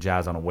up with the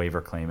Jazz on a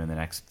waiver claim in the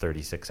next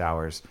 36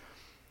 hours.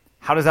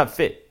 How does that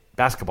fit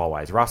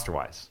basketball-wise,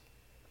 roster-wise?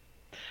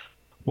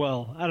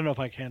 Well, I don't know if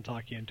I can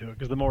talk you into it,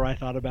 because the more I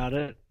thought about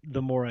it,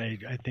 the more I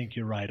think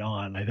you're right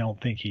on. I don't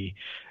think he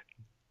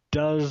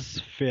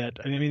does fit.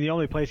 The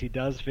only place he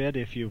does fit,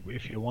 if you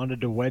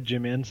wanted to wedge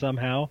him in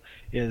somehow,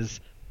 is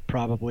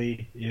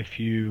probably if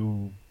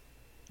you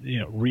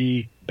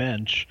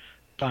re-bench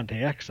Dante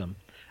Exum.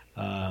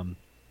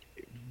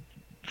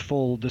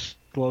 Full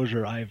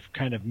disclosure, I've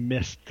kind of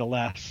missed the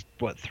last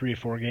 3 or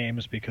 4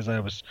 games because I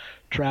was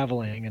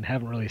traveling and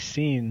haven't really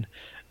seen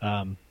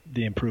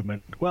the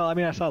improvement. Well,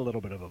 I saw a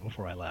little bit of it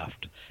before I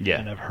left. Yeah.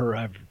 And I've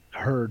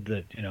heard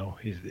that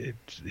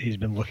he's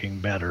been looking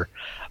better,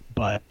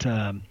 but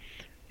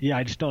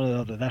I just don't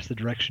know that that's the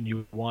direction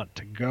you want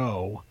to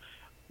go.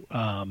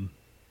 And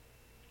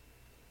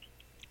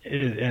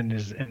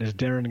is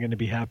Darren going to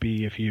be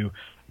happy if you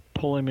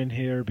pull him in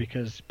here,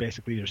 because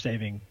basically you're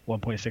saving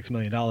 $1.6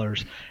 million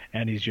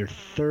and he's your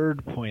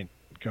third point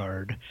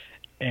guard,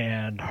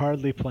 and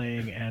hardly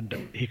playing,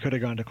 and he could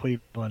have gone to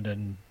Cleveland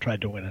and tried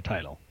to win a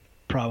title.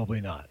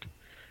 Probably not.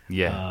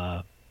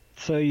 Yeah.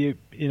 So you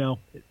know,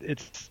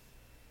 it's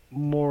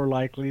more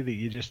likely that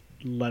you just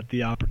let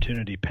the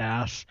opportunity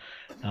pass.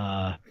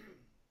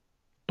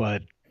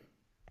 But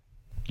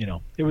you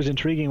know, it was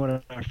intriguing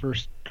when I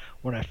first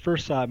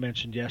saw it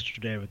mentioned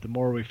yesterday. But the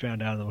more we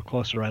found out, and the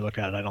closer I look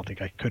at it, I don't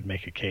think I could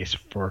make a case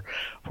for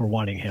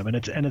wanting him. And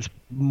it's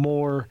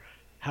more,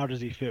 how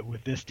does he fit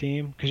with this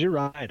team? Because you're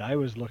right, I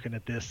was looking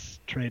at this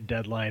trade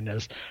deadline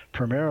as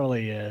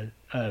primarily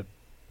an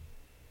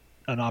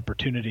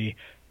opportunity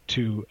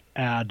to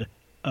add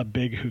a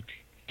big who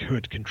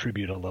could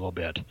contribute a little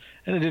bit,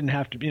 and it didn't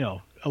have to be, you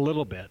know, a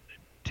little bit.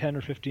 10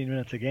 or 15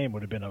 minutes a game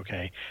would have been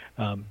okay.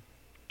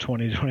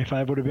 20 to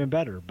 25 would have been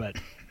better, but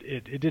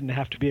it didn't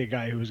have to be a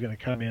guy who was going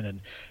to come in and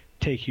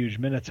take huge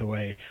minutes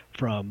away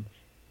from,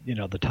 you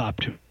know, the top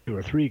two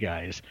or three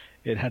guys.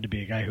 It had to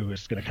be a guy who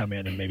was going to come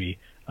in and maybe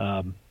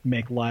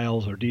make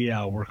Lyles or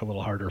Diao work a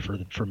little harder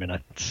for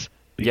minutes,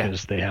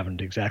 because they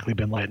haven't exactly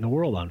been lighting the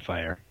world on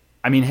fire.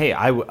 I mean, hey,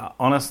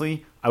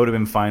 honestly, I would have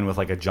been fine with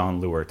like a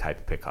John Lure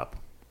type pickup,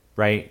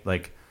 right?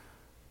 Like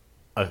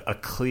a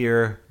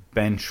clear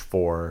bench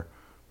four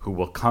who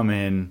will come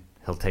in,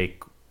 he'll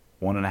take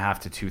 1.5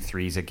 to 2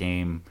 threes a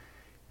game,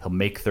 he'll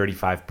make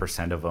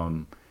 35% of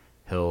them,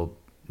 he'll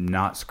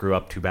not screw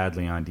up too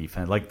badly on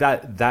defense. Like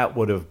that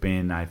would have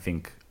been, I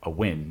think, a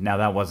win. Now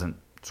that wasn't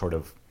sort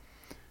of,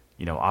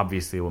 you know,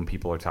 obviously when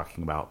people are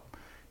talking about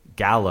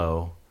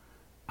Gallo,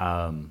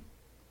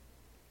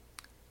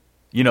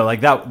 you know,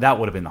 like that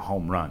would have been the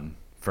home run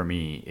for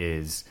me,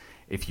 is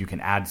if you can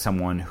add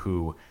someone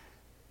who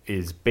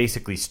is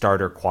basically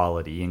starter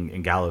quality.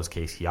 In Gallo's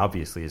case, he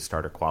obviously is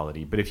starter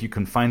quality. But if you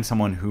can find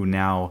someone who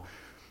now,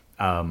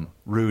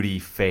 Rudy,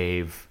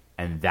 Fave,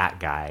 and that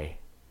guy,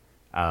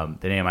 the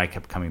name I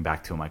kept coming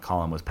back to in my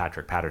column was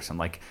Patrick Patterson.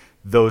 Like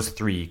those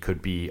three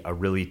could be a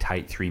really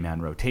tight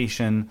 3-man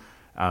rotation.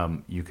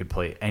 You could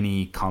play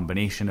any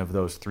combination of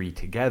those three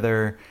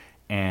together,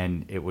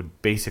 and it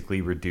would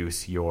basically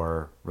reduce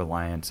your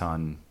reliance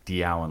on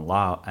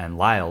Diao and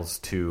Lyles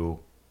to,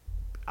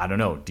 I don't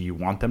know, do you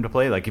want them to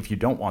play? Like if you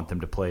don't want them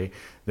to play,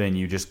 then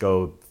you just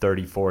go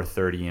 34,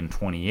 30, and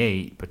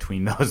 28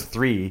 between those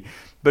three.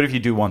 But if you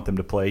do want them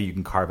to play, you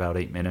can carve out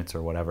 8 minutes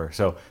or whatever.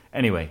 So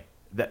anyway,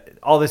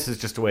 all this is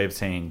just a way of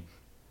saying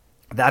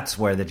that's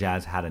where the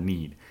Jazz had a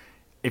need.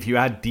 If you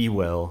add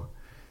D-Will,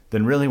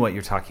 then really what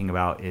you're talking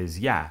about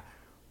is,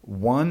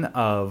 one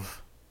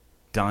of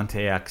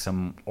Dante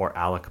Exum or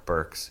Alec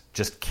Burks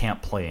just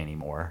can't play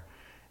anymore.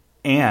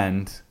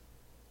 And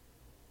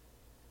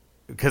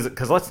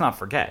because let's not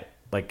forget,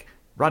 like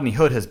Rodney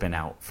Hood has been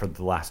out for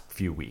the last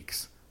few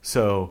weeks.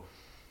 So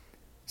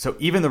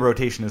even the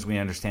rotation as we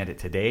understand it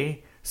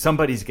today,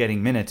 somebody's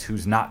getting minutes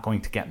who's not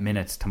going to get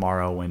minutes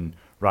tomorrow when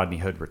Rodney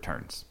Hood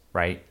returns,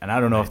 right? And I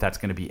don't know if that's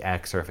going to be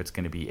X or if it's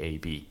going to be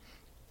AB.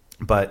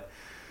 But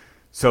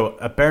so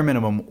at bare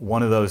minimum,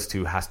 one of those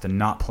two has to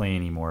not play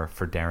anymore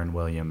for Darren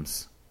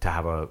Williams to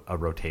have a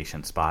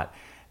rotation spot.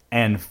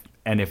 And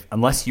if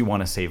unless you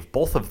want to save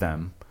both of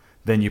them,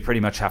 then you pretty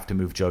much have to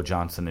move Joe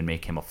Johnson and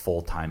make him a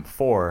full-time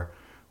 4,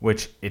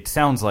 which it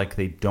sounds like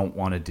they don't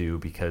want to do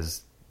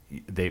because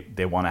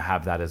they want to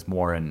have that as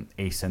more an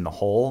ace in the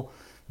hole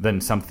than a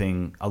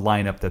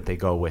lineup that they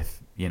go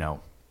with,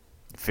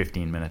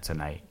 15 minutes a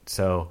night.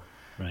 So,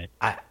 right.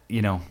 I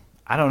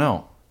don't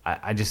know.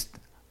 I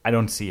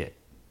don't see it.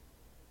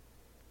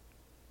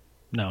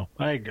 No,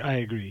 I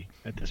agree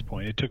at this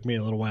point. It took me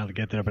a little while to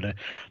get there, but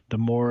the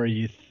more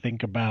you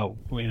think about,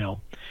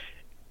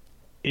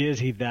 is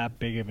he that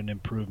big of an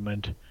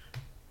improvement?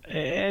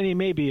 And he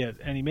may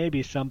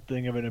be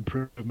something of an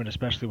improvement,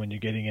 especially when you're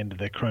getting into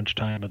the crunch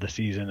time of the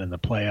season and the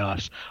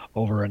playoffs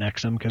over an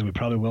Exum, because we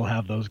probably will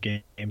have those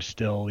games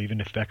still, even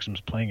if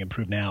Exum's playing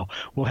improved now.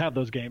 We'll have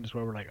those games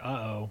where we're like,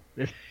 uh-oh,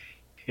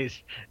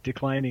 he's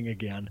declining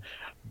again.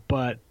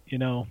 But,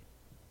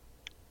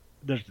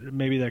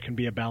 maybe there can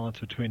be a balance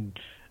between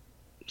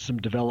some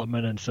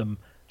development and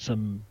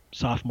some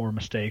sophomore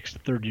mistakes,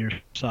 third-year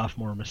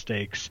sophomore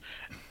mistakes,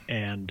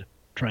 and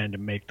trying to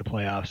make the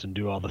playoffs and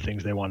do all the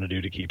things they want to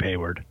do to keep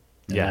Hayward.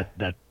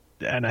 And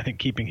and I think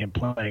keeping him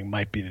playing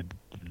might be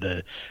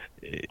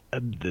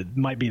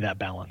might be that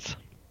balance.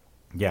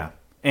 Yeah,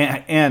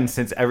 and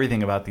since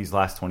everything about these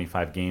last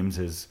 25 games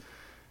is,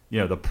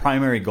 the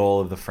primary goal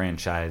of the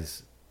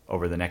franchise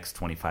over the next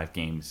 25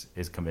 games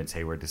is convince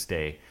Hayward to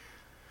stay.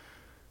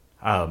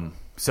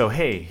 So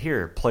hey,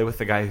 here, play with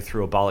the guy who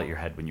threw a ball at your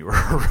head when you were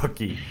a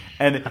rookie.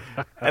 And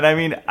I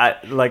mean,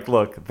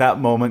 look, that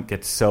moment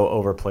gets so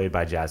overplayed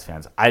by Jazz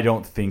fans. I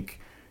don't think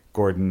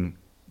Gordon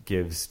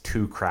gives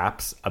two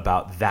craps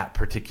about that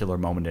particular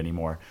moment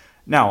anymore.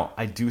 Now,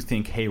 I do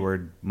think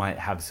Hayward might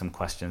have some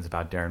questions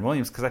about Darren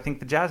Williams, because I think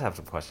the Jazz have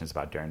some questions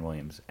about Darren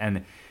Williams.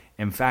 And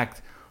in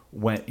fact,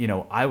 when,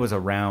 I was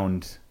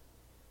around,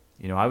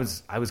 I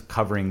was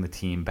covering the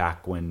team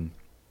back when,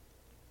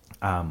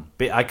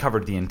 I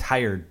covered the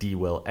entire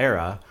D-Will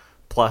era,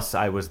 plus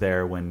I was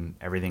there when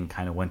everything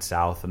kind of went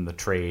south and the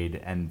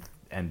trade and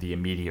the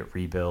immediate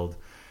rebuild.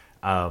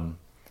 And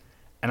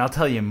I'll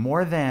tell you,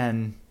 more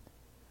than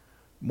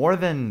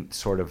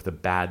sort of the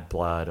bad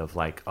blood of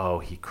like, oh,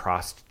 he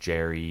crossed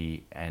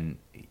Jerry and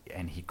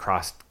he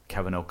crossed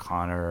Kevin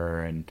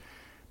O'Connor, and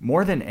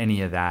more than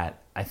any of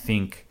that, I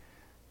think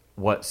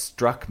what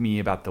struck me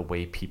about the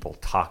way people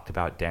talked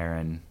about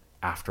Darren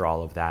after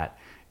all of that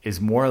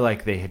is more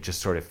like they had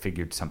just sort of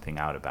figured something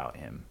out about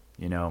him,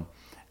 you know?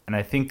 And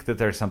I think that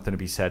there's something to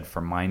be said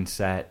for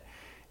mindset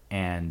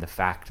and the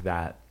fact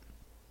that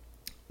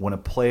when a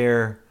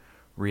player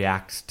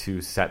reacts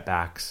to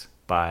setbacks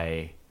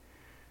by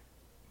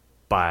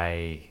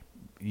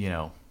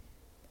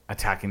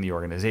attacking the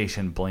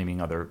organization,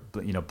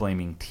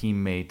 blaming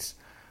teammates,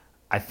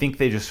 I think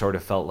they just sort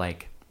of felt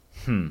like,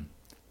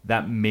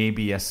 that may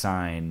be a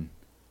sign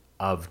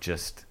of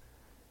just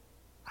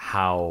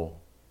how,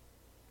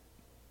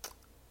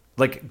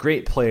 like,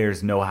 great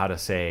players know how to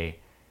say,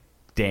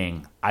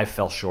 dang, I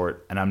fell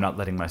short and I'm not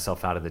letting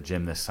myself out of the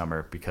gym this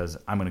summer because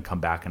I'm going to come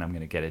back and I'm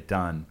going to get it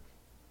done.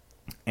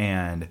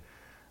 And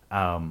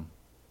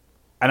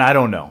I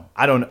don't know.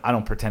 I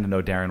don't pretend to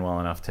know Darren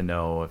well enough to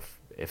know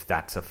if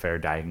that's a fair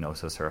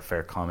diagnosis or a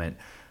fair comment,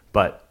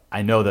 but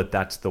I know that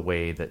that's the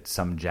way that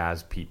some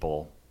Jazz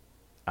people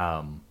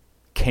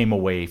came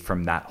away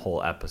from that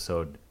whole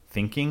episode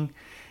thinking,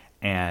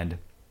 and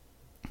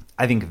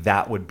I think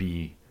that would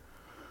be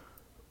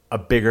a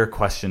bigger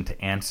question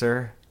to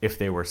answer if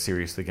they were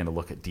seriously going to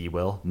look at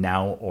D-Will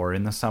now or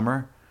in the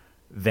summer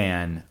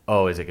than,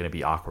 oh, is it going to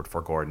be awkward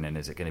for Gordon, and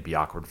is it going to be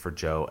awkward for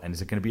Joe, and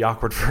is it going to be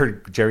awkward for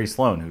Jerry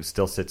Sloan, who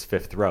still sits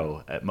fifth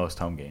row at most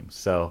home games.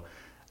 So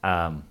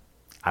I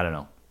don't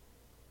know.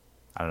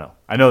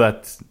 I know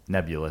that's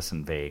nebulous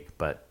and vague,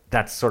 but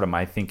that's sort of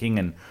my thinking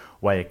and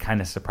why it kind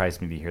of surprised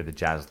me to hear the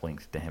Jazz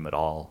linked to him at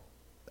all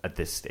at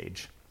this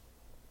stage.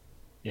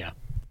 Yeah.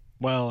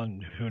 Well,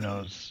 and who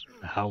knows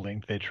how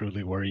linked they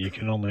truly were. You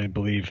can only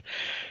believe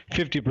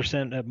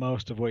 50% at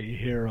most of what you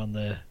hear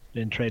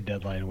in trade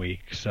deadline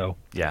week. So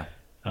yeah,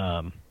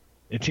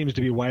 it seems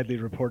to be widely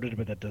reported,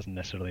 but that doesn't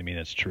necessarily mean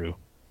it's true.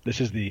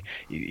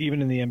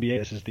 Even in the NBA,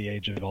 this is the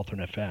age of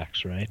alternate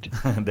facts, right?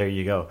 There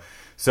you go.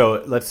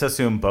 So let's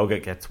assume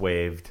Bogut gets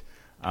waived.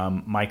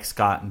 Mike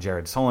Scott and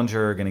Jared Solinger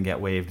are going to get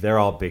waived. They're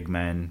all big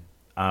men.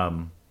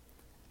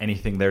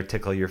 Anything there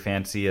tickle your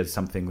fancy as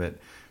something that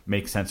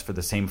makes sense for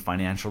the same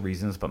financial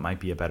reasons but might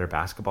be a better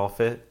basketball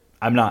fit?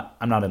 I'm not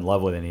in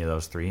love with any of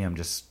those three. I'm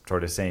just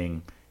sort of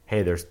saying,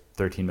 hey, there's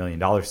 $13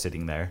 million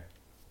sitting there.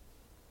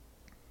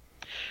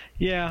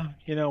 Yeah,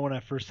 when I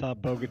first saw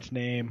Bogut's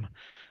name,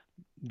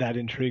 that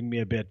intrigued me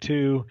a bit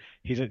too.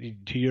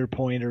 To your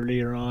point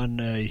earlier on,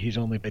 he's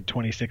only played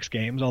 26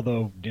 games,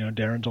 although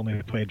Darren's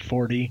only played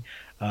 40.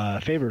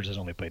 Favors has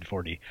only played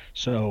 40.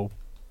 So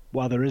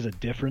while there is a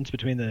difference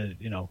between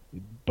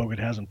Bogut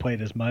hasn't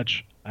played as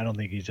much, I don't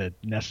think he's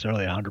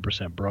necessarily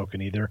 100%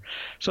 broken either.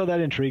 So that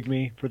intrigued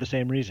me for the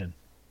same reason.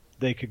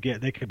 They could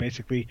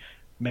basically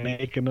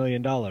make $1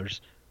 million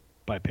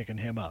by picking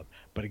him up.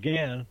 But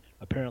again,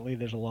 apparently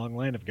there's a long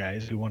line of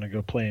guys who want to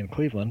go play in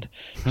Cleveland,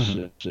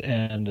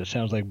 and it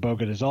sounds like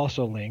Bogut is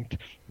also linked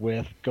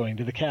with going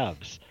to the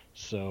Cavs.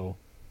 So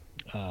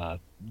not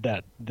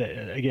that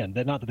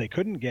they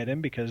couldn't get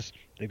him because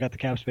they've got the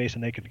cap space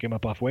and they could pick him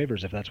up off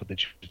waivers if that's what they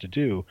choose to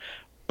do,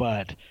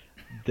 but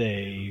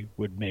they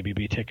would maybe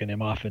be ticking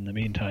him off in the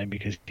meantime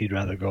because he'd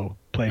rather go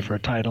play for a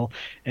title.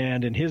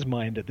 And in his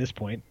mind at this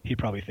point, he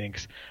probably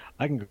thinks,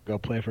 I can go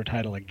play for a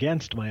title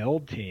against my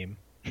old team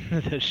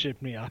that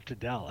shipped me off to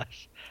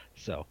Dallas.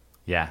 So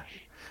yeah,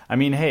 I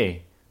mean,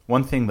 hey,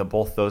 one thing that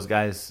both those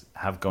guys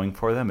have going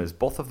for them is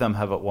both of them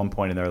have at one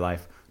point in their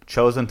life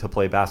chosen to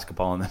play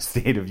basketball in the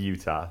state of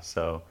Utah.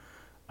 So,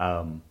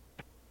 Darren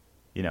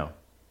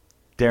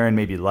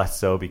maybe less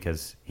so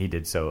because he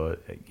did so,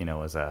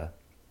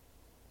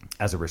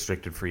 as a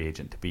restricted free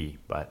agent to be.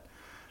 But,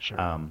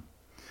 sure.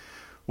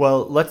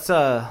 Well, let's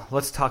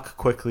talk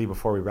quickly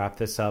before we wrap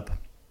this up.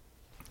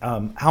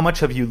 How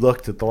much have you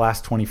looked at the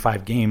last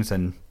 25 games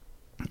and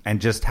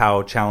just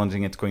how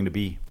challenging it's going to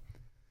be?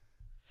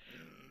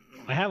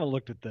 I haven't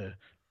looked at the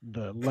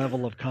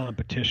level of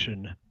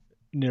competition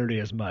nearly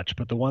as much,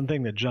 but the one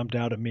thing that jumped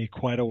out at me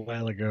quite a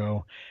while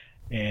ago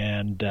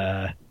and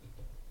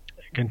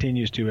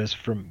continues to is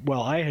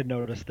I had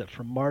noticed that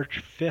from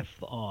March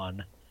 5th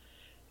on,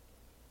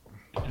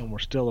 and we're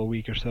still a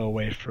week or so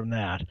away from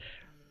that,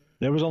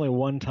 there was only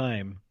one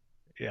time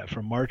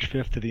from March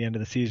 5th to the end of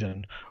the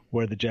season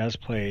where the Jazz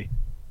play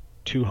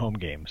 2 home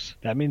games.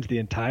 That means the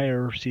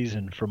entire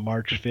season from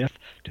March 5th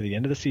to the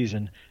end of the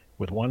season,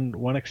 with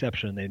one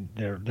exception,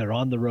 they're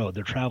on the road.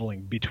 They're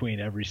traveling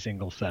between every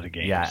single set of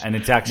games. Yeah, and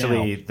it's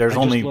actually there's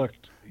only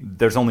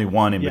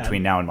one in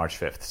between now and March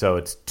 5th. So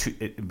it's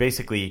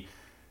basically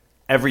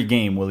every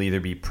game will either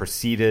be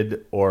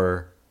preceded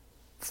or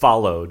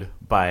followed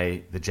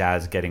by the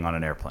Jazz getting on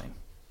an airplane.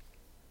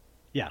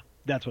 Yeah,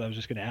 that's what I was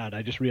just going to add.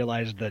 I just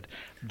realized that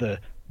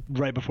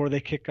right before they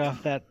kick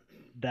off that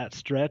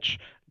stretch,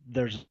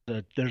 there's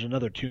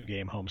another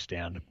 2-game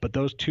homestand, but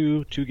those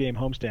two 2-game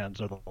homestands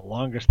are the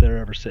longest they're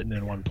ever sitting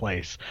in one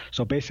place.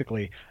 So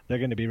basically, they're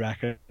going to be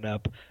racking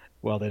up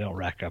Well, they don't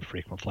rack up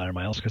frequent flyer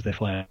miles because they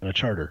fly on a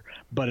charter.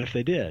 But if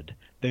they did,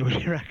 they would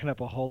be racking up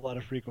a whole lot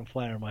of frequent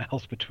flyer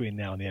miles between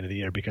now and the end of the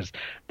year because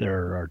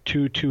there are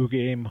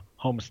two-game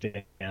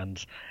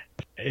homestands,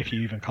 if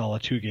you even call a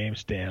two-game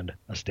stand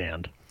a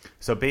stand.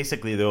 So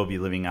basically, they'll be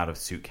living out of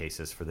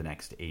suitcases for the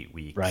next 8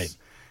 weeks. Right.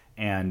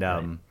 And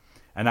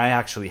and I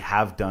actually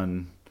have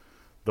done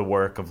the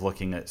work of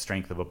looking at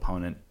strength of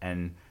opponent,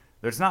 and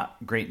there's not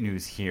great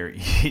news here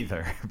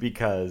either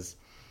because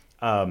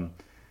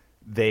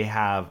they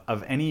have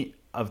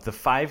of the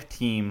 5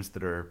 teams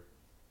that are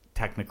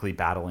technically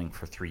battling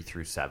for 3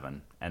 through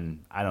 7,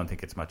 and I don't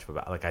think it's much of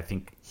a I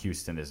think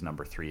Houston is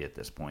number 3 at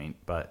this point.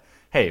 But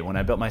hey, when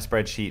I built my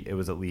spreadsheet, it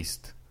was at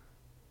least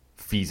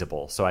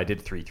feasible, so I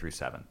did 3 through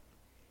 7.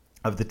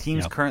 Of the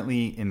teams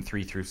currently in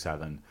 3 through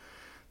 7,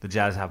 the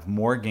Jazz have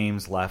more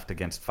games left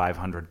against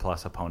 500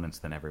 plus opponents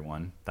than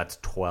everyone. That's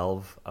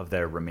 12 of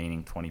their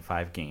remaining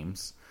 25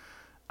 games.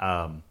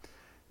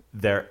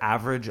 Their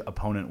average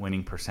opponent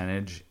winning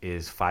percentage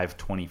is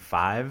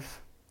 .525.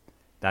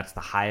 That's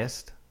the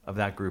highest of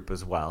that group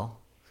as well.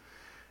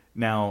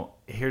 Now,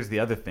 here's the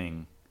other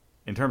thing.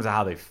 In terms of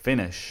how they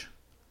finish,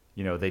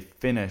 they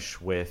finish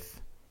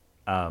with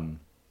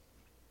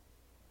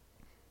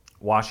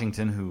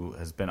Washington, who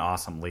has been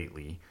awesome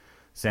lately,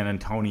 San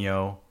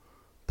Antonio,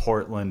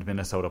 Portland,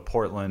 Minnesota,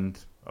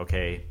 Portland.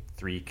 Okay,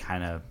 3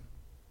 kind of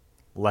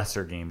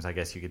lesser games, I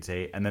guess you could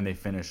say. And then they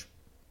finish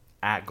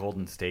at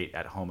Golden State,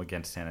 at home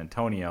against San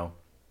Antonio,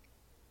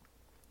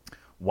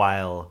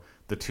 while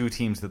the 2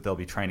 teams that they'll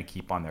be trying to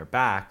keep on their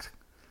back,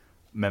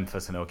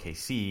 Memphis and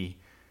OKC,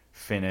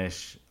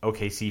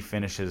 OKC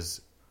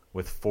finishes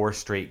with 4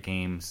 straight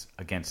games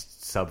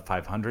against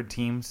sub-500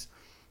 teams.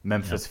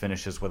 Memphis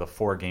finishes with a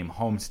 4-game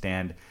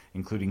homestand,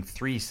 including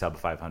 3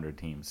 sub-500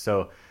 teams.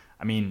 So,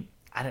 I mean,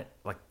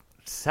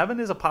 7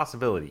 is a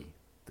possibility.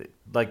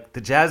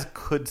 The Jazz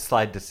could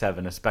slide to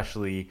 7,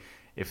 especially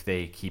if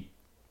they keep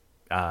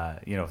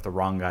if the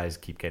wrong guys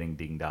keep getting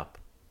dinged up.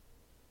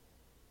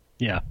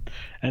 Yeah,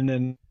 and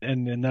then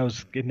in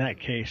that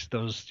case,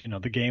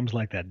 the games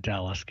like that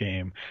Dallas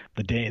game,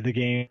 the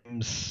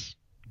games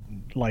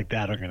like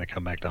that are going to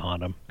come back to haunt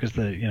them because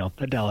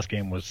the Dallas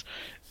game was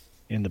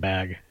in the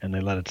bag and they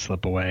let it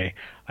slip away.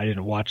 I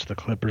didn't watch the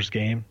Clippers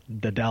game.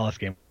 The Dallas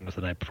game was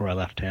the night before I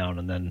left town,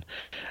 and then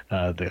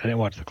I didn't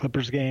watch the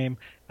Clippers game.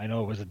 I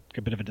know it was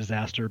a bit of a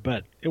disaster,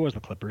 but it was the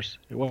Clippers.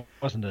 It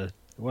wasn't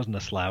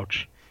a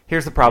slouch.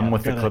 Here's the problem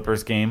with the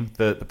Clippers game.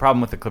 The problem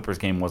with the Clippers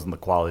game wasn't the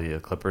quality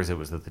of the Clippers. It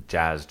was that the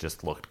Jazz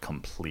just looked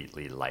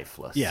completely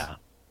lifeless. Yeah.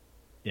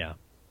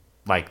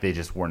 Like they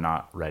just were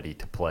not ready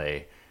to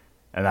play.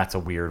 And that's a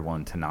weird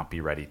one to not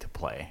be ready to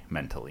play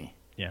mentally.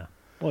 Yeah.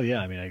 Well, yeah,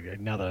 I mean,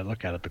 now that I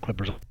look at it, the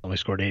Clippers only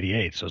scored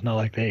 88, so it's not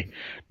like they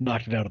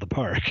knocked it out of the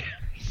park.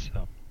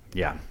 So.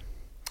 Yeah.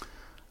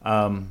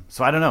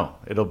 So I don't know.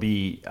 It'll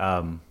be...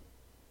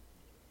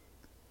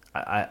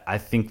 I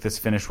think this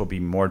finish will be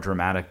more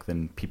dramatic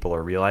than people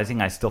are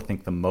realizing. I still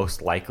think the most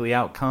likely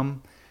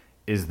outcome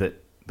is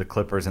that the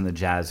Clippers and the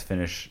Jazz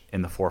finish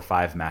in the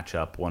 4-5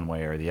 matchup one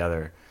way or the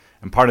other.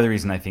 And part of the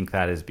reason I think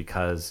that is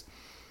because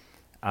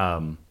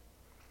I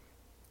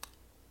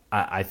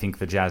think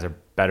the Jazz are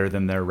better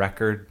than their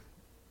record,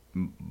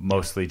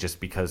 mostly just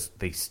because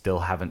they still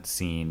haven't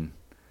seen,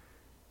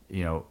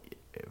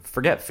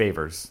 forget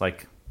Favors.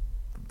 Like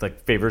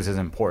Favors is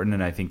important,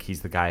 and I think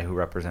he's the guy who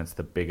represents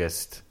the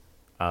biggest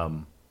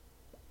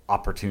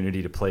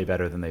opportunity to play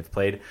better than they've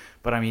played.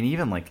 But I mean,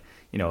 even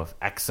if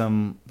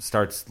Exum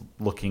starts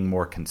looking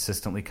more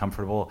consistently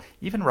comfortable,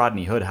 even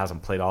Rodney Hood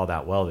hasn't played all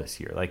that well this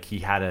year. Like he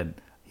had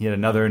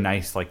another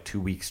nice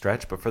 2-week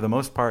stretch, but for the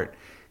most part,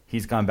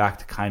 he's gone back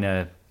to kind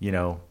of,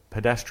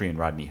 pedestrian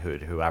Rodney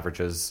Hood, who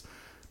averages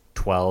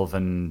 12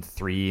 and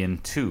 3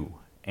 and 2.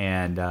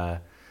 And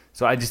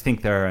so I just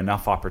think there are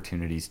enough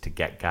opportunities to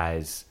get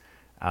guys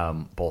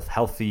both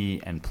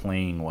healthy and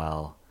playing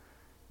well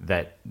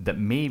that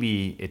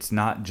maybe it's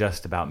not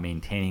just about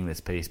maintaining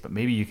this pace, but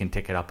maybe you can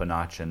tick it up a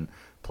notch and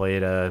play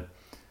at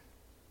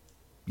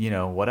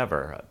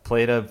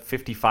play at a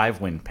 55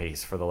 win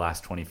pace for the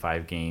last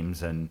 25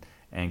 games and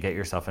get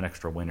yourself an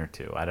extra win or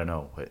 2. I don't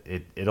know.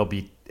 It'll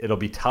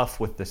be tough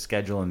with the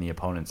schedule and the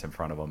opponents in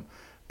front of them,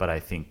 but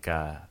I think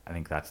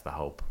that's the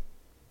hope.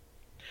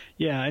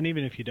 Yeah, and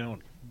even if you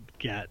don't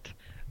get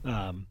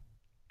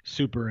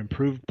super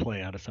improved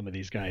play out of some of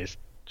these guys,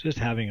 just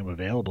having them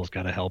available has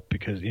got to help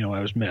because I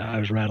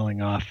was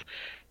rattling off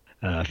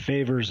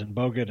Favors and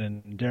Bogut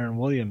and Darren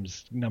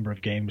Williams' number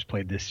of games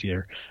played this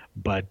year,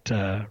 but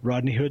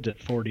Rodney Hood's at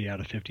 40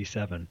 out of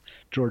 57,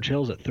 George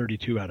Hill's at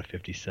 32 out of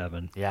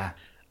 57. Yeah.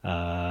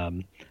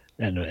 And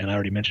I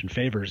already mentioned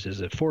Favors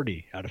is at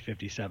 40 out of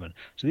 57.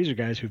 So these are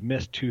guys who've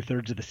missed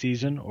 2/3 of the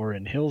season, or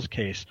in Hill's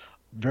case,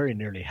 very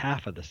nearly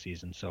half of the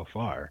season so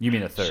far. You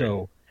mean a third?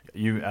 So.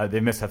 They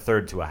missed a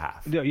third to a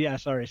half. Yeah,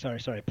 sorry.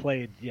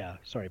 Played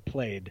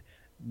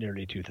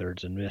nearly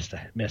 2/3 and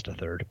missed a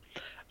third.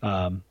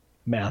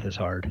 Math is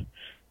hard.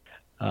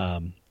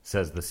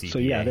 Says the CPA. So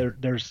yeah,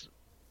 there's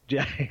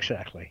Yeah,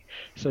 exactly.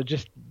 So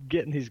just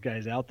getting these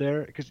guys out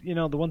there, because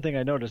the one thing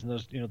I noticed in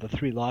those, the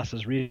three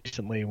losses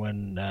recently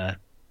when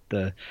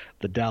the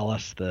the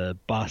Dallas, the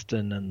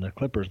Boston, and the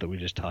Clippers that we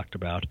just talked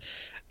about,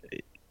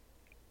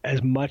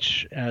 as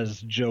much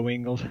as Joe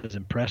Ingles has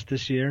impressed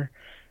this year,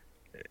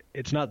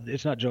 it's not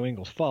Joe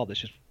Ingles' fault. It's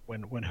just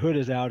when Hood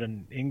is out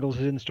and Ingles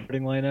is in the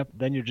starting lineup,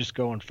 then you're just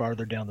going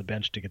farther down the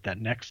bench to get the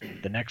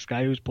next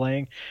guy who's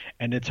playing,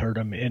 and it's hurt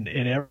him.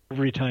 And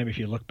every time, if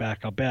you look back,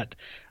 I'll bet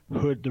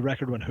the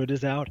record when Hood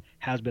is out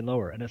has been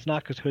lower, and it's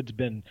not because Hood's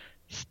been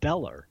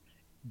stellar,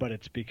 but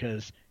it's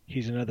because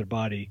he's another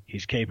body,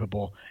 he's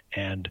capable,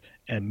 and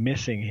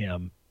missing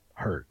him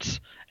hurts.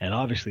 And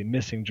obviously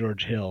missing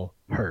George Hill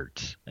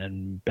hurts.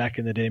 And back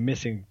in the day,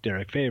 missing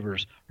Derek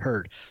Favors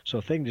hurt. So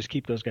if they can just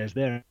keep those guys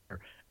there,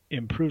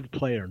 improved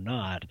play or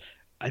not,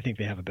 I think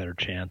they have a better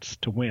chance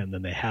to win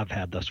than they have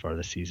had thus far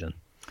this season.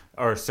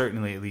 Or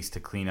certainly at least to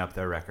clean up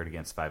their record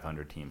against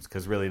 500 teams.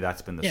 Because really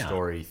that's been the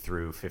story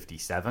through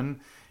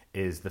 57,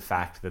 is the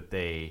fact that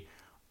they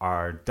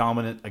are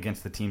dominant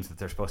against the teams that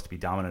they're supposed to be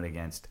dominant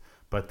against,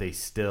 but they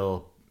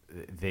still,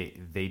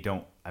 they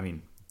don't, I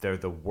mean, they're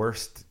the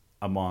worst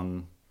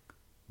among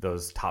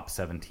those top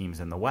 7 teams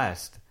in the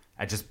West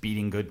at just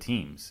beating good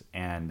teams.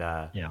 And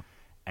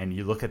and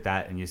you look at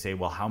that and you say,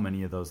 well, how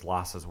many of those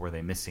losses were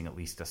they missing at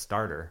least a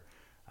starter?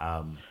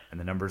 And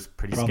the number's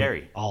pretty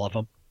scary. All of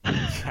them.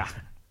 Yeah.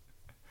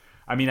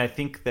 I mean, I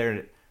think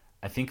they're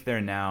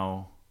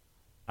now,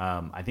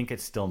 I think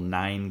it's still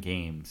 9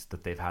 games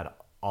that they've had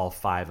all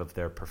 5 of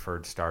their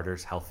preferred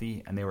starters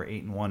healthy, and they were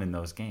 8-1 in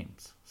those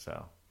games.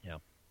 So, yeah.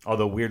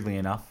 Although weirdly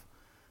enough,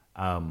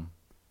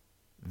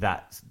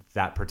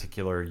 that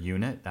particular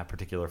unit, that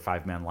particular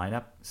 5-man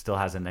lineup, still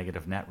has a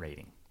negative net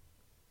rating.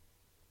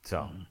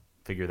 So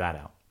figure that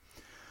out.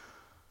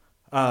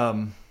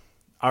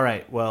 All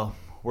right. Well,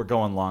 we're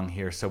going long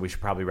here, so we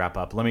should probably wrap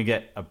up. Let me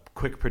get a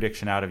quick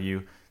prediction out of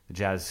you. The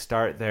Jazz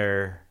start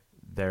their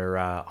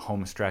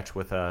home stretch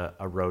with a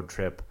road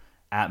trip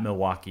at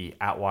Milwaukee,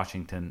 at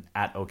Washington,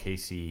 at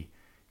OKC.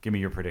 Give me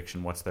your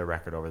prediction. What's their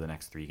record over the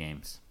next 3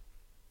 games?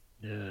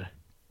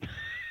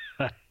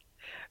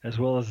 As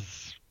well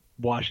as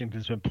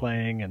Washington's been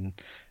playing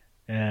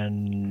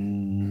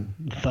and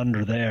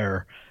Thunder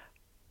there,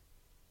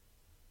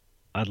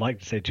 I'd like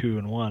to say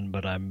 2-1,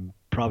 but I'm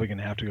probably going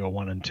to have to go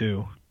 1-2.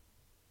 All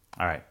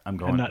right, I'm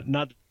going.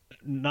 And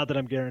not that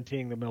I'm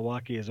guaranteeing that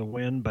Milwaukee is a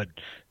win, but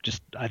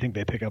just I think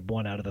they pick up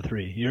 1 out of the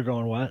 3. You're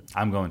going what?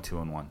 I'm going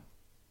 2-1.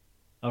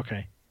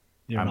 Okay,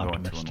 I'm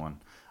going 2-1.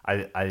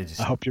 I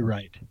hope you're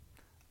right.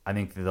 I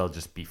think that they'll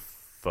just be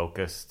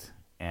focused,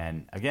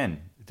 and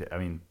again, I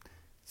mean,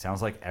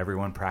 sounds like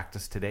everyone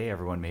practiced today.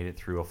 Everyone made it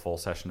through a full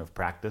session of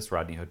practice.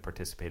 Rodney Hood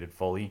participated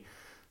fully,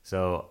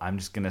 so I'm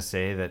just going to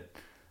say that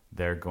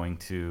they're going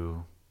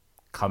to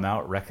come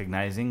out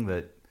recognizing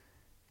that,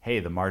 hey,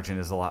 the margin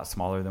is a lot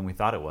smaller than we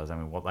thought it was. I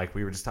mean, like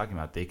we were just talking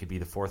about, they could be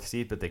the 4th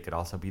seed, but they could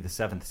also be the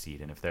 7th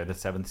seed. And if they're the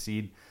 7th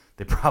seed,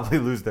 they probably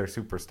lose their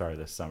superstar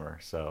this summer.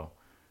 So,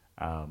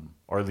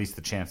 or at least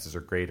the chances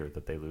are greater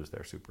that they lose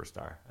their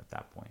superstar at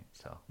that point.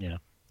 So, yeah.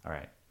 All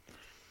right.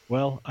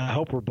 Well, I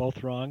hope we're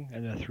both wrong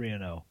and they're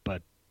 3-0,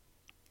 but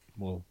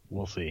we'll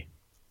see.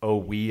 Oh,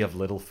 we of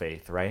little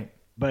faith, right?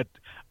 But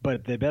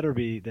they better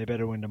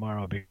win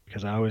tomorrow,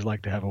 because I always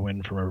like to have a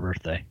win for my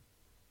birthday.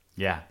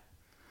 Yeah.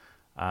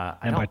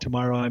 And by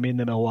tomorrow, I mean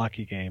the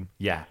Milwaukee game.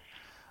 Yeah,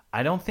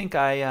 I don't think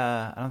I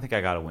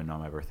got a win on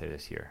my birthday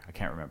this year. I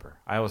can't remember.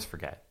 I always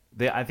forget.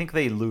 I think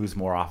they lose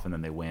more often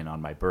than they win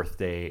on my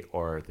birthday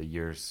or the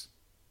years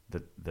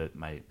that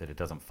it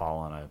doesn't fall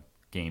on a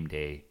game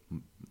day,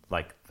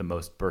 like the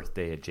most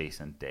birthday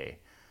adjacent day.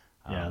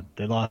 Yeah,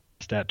 they lost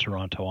at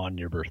Toronto on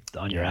your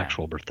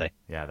actual birthday.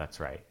 Yeah, that's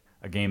right.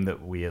 A game that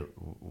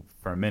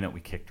for a minute we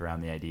kicked around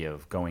the idea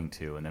of going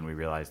to, and then we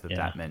realized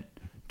that meant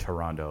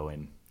Toronto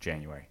in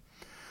January.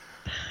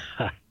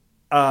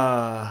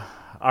 All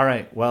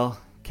right. Well,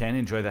 Ken,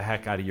 enjoy the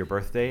heck out of your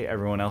birthday.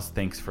 Everyone else,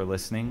 thanks for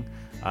listening.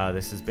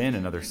 This has been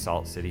another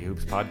Salt City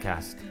Hoops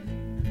podcast.